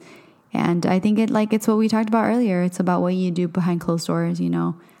 please. And I think it's what we talked about earlier. It's about what you do behind closed doors,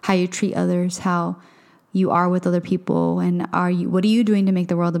 how you treat others, how you are with other people, and what are you doing to make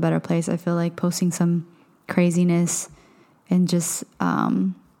the world a better place? I feel like posting some craziness and just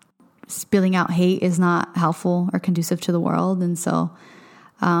spilling out hate is not helpful or conducive to the world. And so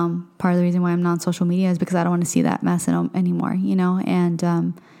part of the reason why I'm not on social media is because I don't want to see that mess anymore,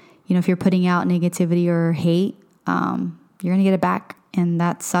 and if you're putting out negativity or hate, you're gonna get it back, and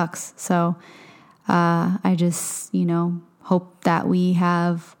that sucks. So I just hope that we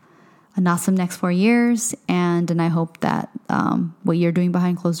have an awesome next 4 years, and I hope that what you're doing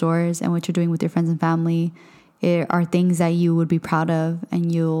behind closed doors and what you're doing with your friends and family are things that you would be proud of,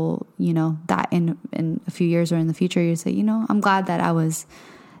 and you'll that in a few years or in the future you say, I'm glad that I was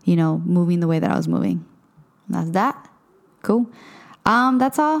moving the way that I was moving. And that's that. Cool.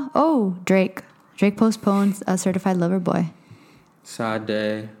 That's all. Oh, Drake postpones a Certified Lover Boy. Sad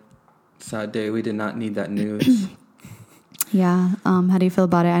day. We did not need that news. Yeah. How do you feel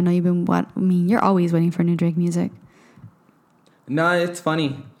about it? I know you're always waiting for new Drake music. No, it's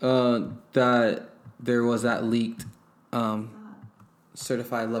funny that there was that leaked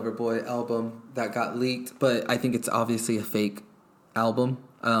Certified Lover Boy album that got leaked, but I think it's obviously a fake album.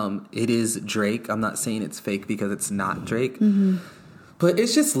 It is Drake. I'm not saying it's fake because it's not Drake. But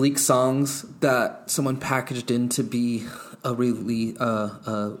it's just leaked songs that someone packaged in to be a leak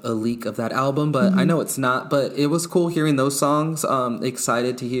of that album, but I know it's not. But it was cool hearing those songs.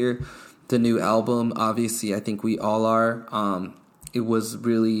 Excited to hear the new album. Obviously, I think we all are. It was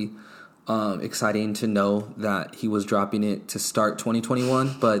really exciting to know that he was dropping it to start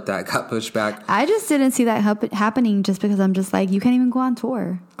 2021, but that got pushed back. I just didn't see that happening just because I'm just like, you can't even go on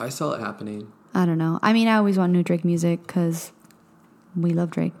tour. I saw it happening. I don't know. I mean, I always want new Drake music because we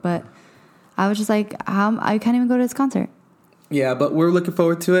love Drake, but I was just like, I can't even go to his concert. Yeah, but we're looking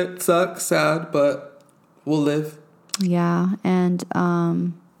forward to it. Sucks, sad, but we'll live. Yeah, and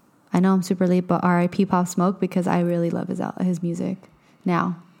I know I'm super late, but R.I.P. Pop Smoke, because I really love his music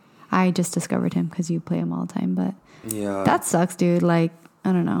now. I just discovered him because you play him all the time, but Yeah. that sucks, dude. Like,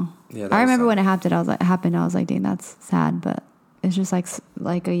 I don't know. Yeah, I remember when it happened. I was like, dang, that's sad, but it's just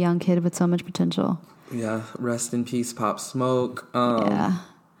like a young kid with so much potential. Yeah. Rest in peace, Pop Smoke. Yeah.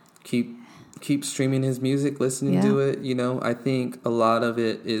 Keep streaming his music, listening to it. You know, I think a lot of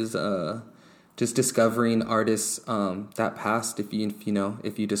it is just discovering artists that passed. If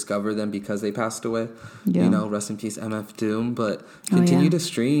you discover them because they passed away, Yeah. you know, rest in peace, MF Doom. But continue to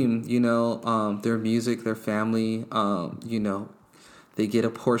stream, you know, their music, their family. You know, they get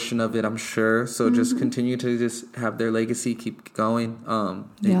a portion of it, I'm sure. So just continue to just have their legacy keep going.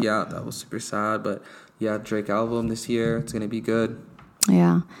 Yeah, that was super sad, but yeah, Drake album this year, it's gonna be good.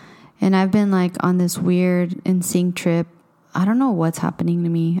 Yeah. And I've been like on this weird NSYNC trip. I don't know what's happening to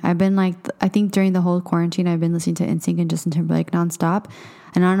me. I've been like, I think during the whole quarantine, I've been listening to NSYNC and Justin Timberlake nonstop.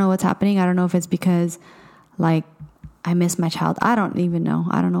 And I don't know what's happening. I don't know if it's because like I miss my child. I don't even know.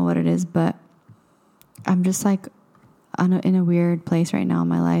 I don't know what it is, but I'm just like in a weird place right now in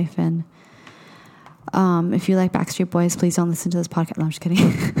my life. And if you like Backstreet Boys, please don't listen to this podcast. No, I'm just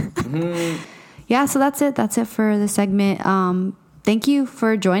kidding. Yeah, so that's it. That's it for the segment. Thank you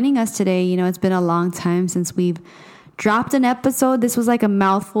for joining us today. You know, it's been a long time since we've dropped an episode. This was like a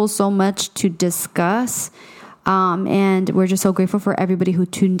mouthful, so much to discuss. And we're just so grateful for everybody who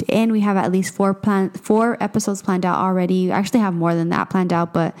tuned in. We have at least 4 episodes planned out already. We actually have more than that planned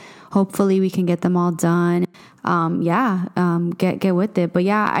out, but hopefully we can get them all done. Get with it. But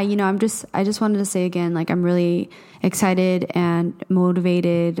yeah, I just wanted to say again, like, I'm really excited and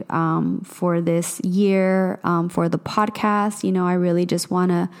motivated for this year, for the podcast. You know, I really just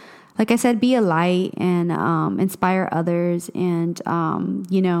want to, like I said, be a light and inspire others, and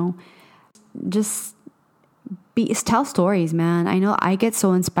you know, just tell stories, man. I know I get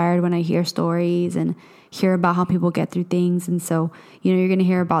so inspired when I hear stories and hear about how people get through things. And so, you know, you're going to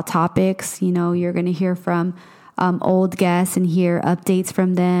hear about topics, you know, you're going to hear from old guests and hear updates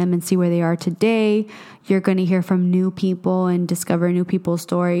from them and see where they are today. You're going to hear from new people and discover new people's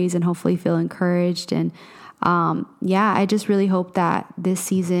stories and hopefully feel encouraged. And I just really hope that this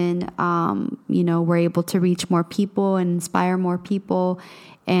season, you know, we're able to reach more people and inspire more people,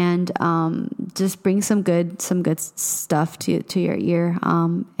 and just bring some good stuff to your ear.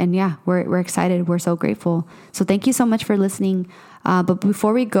 And yeah, we're excited. We're so grateful. So thank you so much for listening. But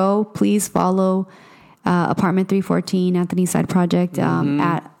before we go, please follow Apartment 314 Anthony Side Project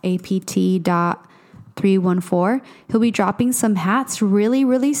at apt.314. He'll be dropping some hats really,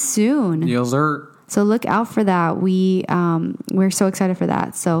 really soon. Yes, sir. So look out for that. We're so excited for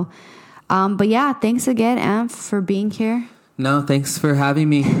that. So, but yeah, thanks again, Amph, for being here. No, thanks for having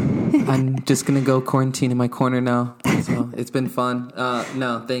me. I'm just going to go quarantine in my corner now. So it's been fun.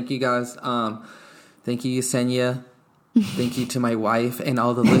 No, thank you guys. Thank you, Yesenia. Thank you to my wife and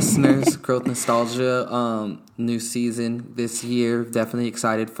all the listeners. Growth Nostalgia, new season this year. Definitely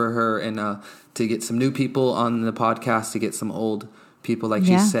excited for her, and to get some new people on the podcast, to get some old people, like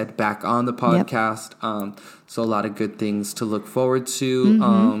she said, back on the podcast. Yep. So a lot of good things to look forward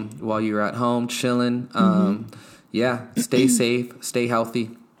to while you're at home chilling. Yeah, stay safe, stay healthy.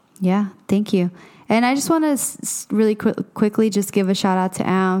 Yeah, thank you. And I just want to really quickly just give a shout out to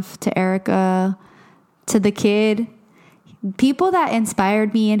Amph, to Erica, to the kid. People that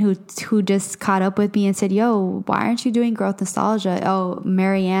inspired me and who just caught up with me and said, yo, why aren't you doing Growth Nostalgia? Oh,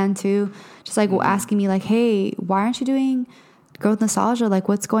 Marianne too. Just like asking me like, hey, why aren't you doing Growth Nostalgia? Like,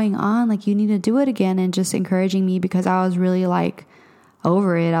 what's going on? Like, you need to do it again. And just encouraging me, because I was really like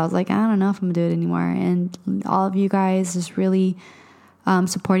over it. I was like, I don't know if I'm gonna do it anymore. And all of you guys just really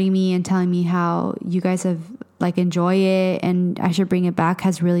supporting me and telling me how you guys have like enjoy it and I should bring it back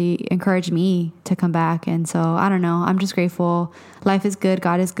has really encouraged me to come back. And so I don't know, I'm just grateful. Life is good,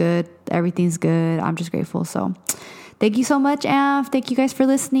 God is good, everything's good. I'm just grateful. So thank you so much, Amph. Thank you guys for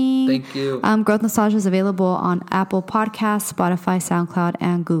listening. Thank you. Growth Nostalgia is available on Apple Podcasts, Spotify, SoundCloud,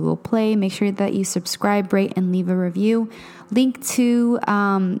 and Google Play. Make sure that you subscribe, rate, and leave a review. Link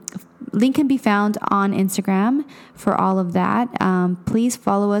can be found on Instagram for all of that. Please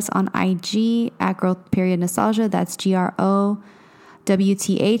follow us on IG at growth.nostalgia. That's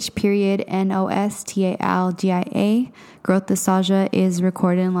GROWTH.NOSTALGIA. Growth Nostalgia is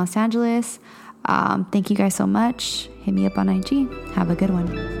recorded in Los Angeles. Thank you guys so much. Hit me up on IG. Have a good one.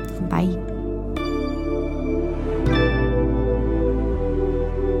 Bye.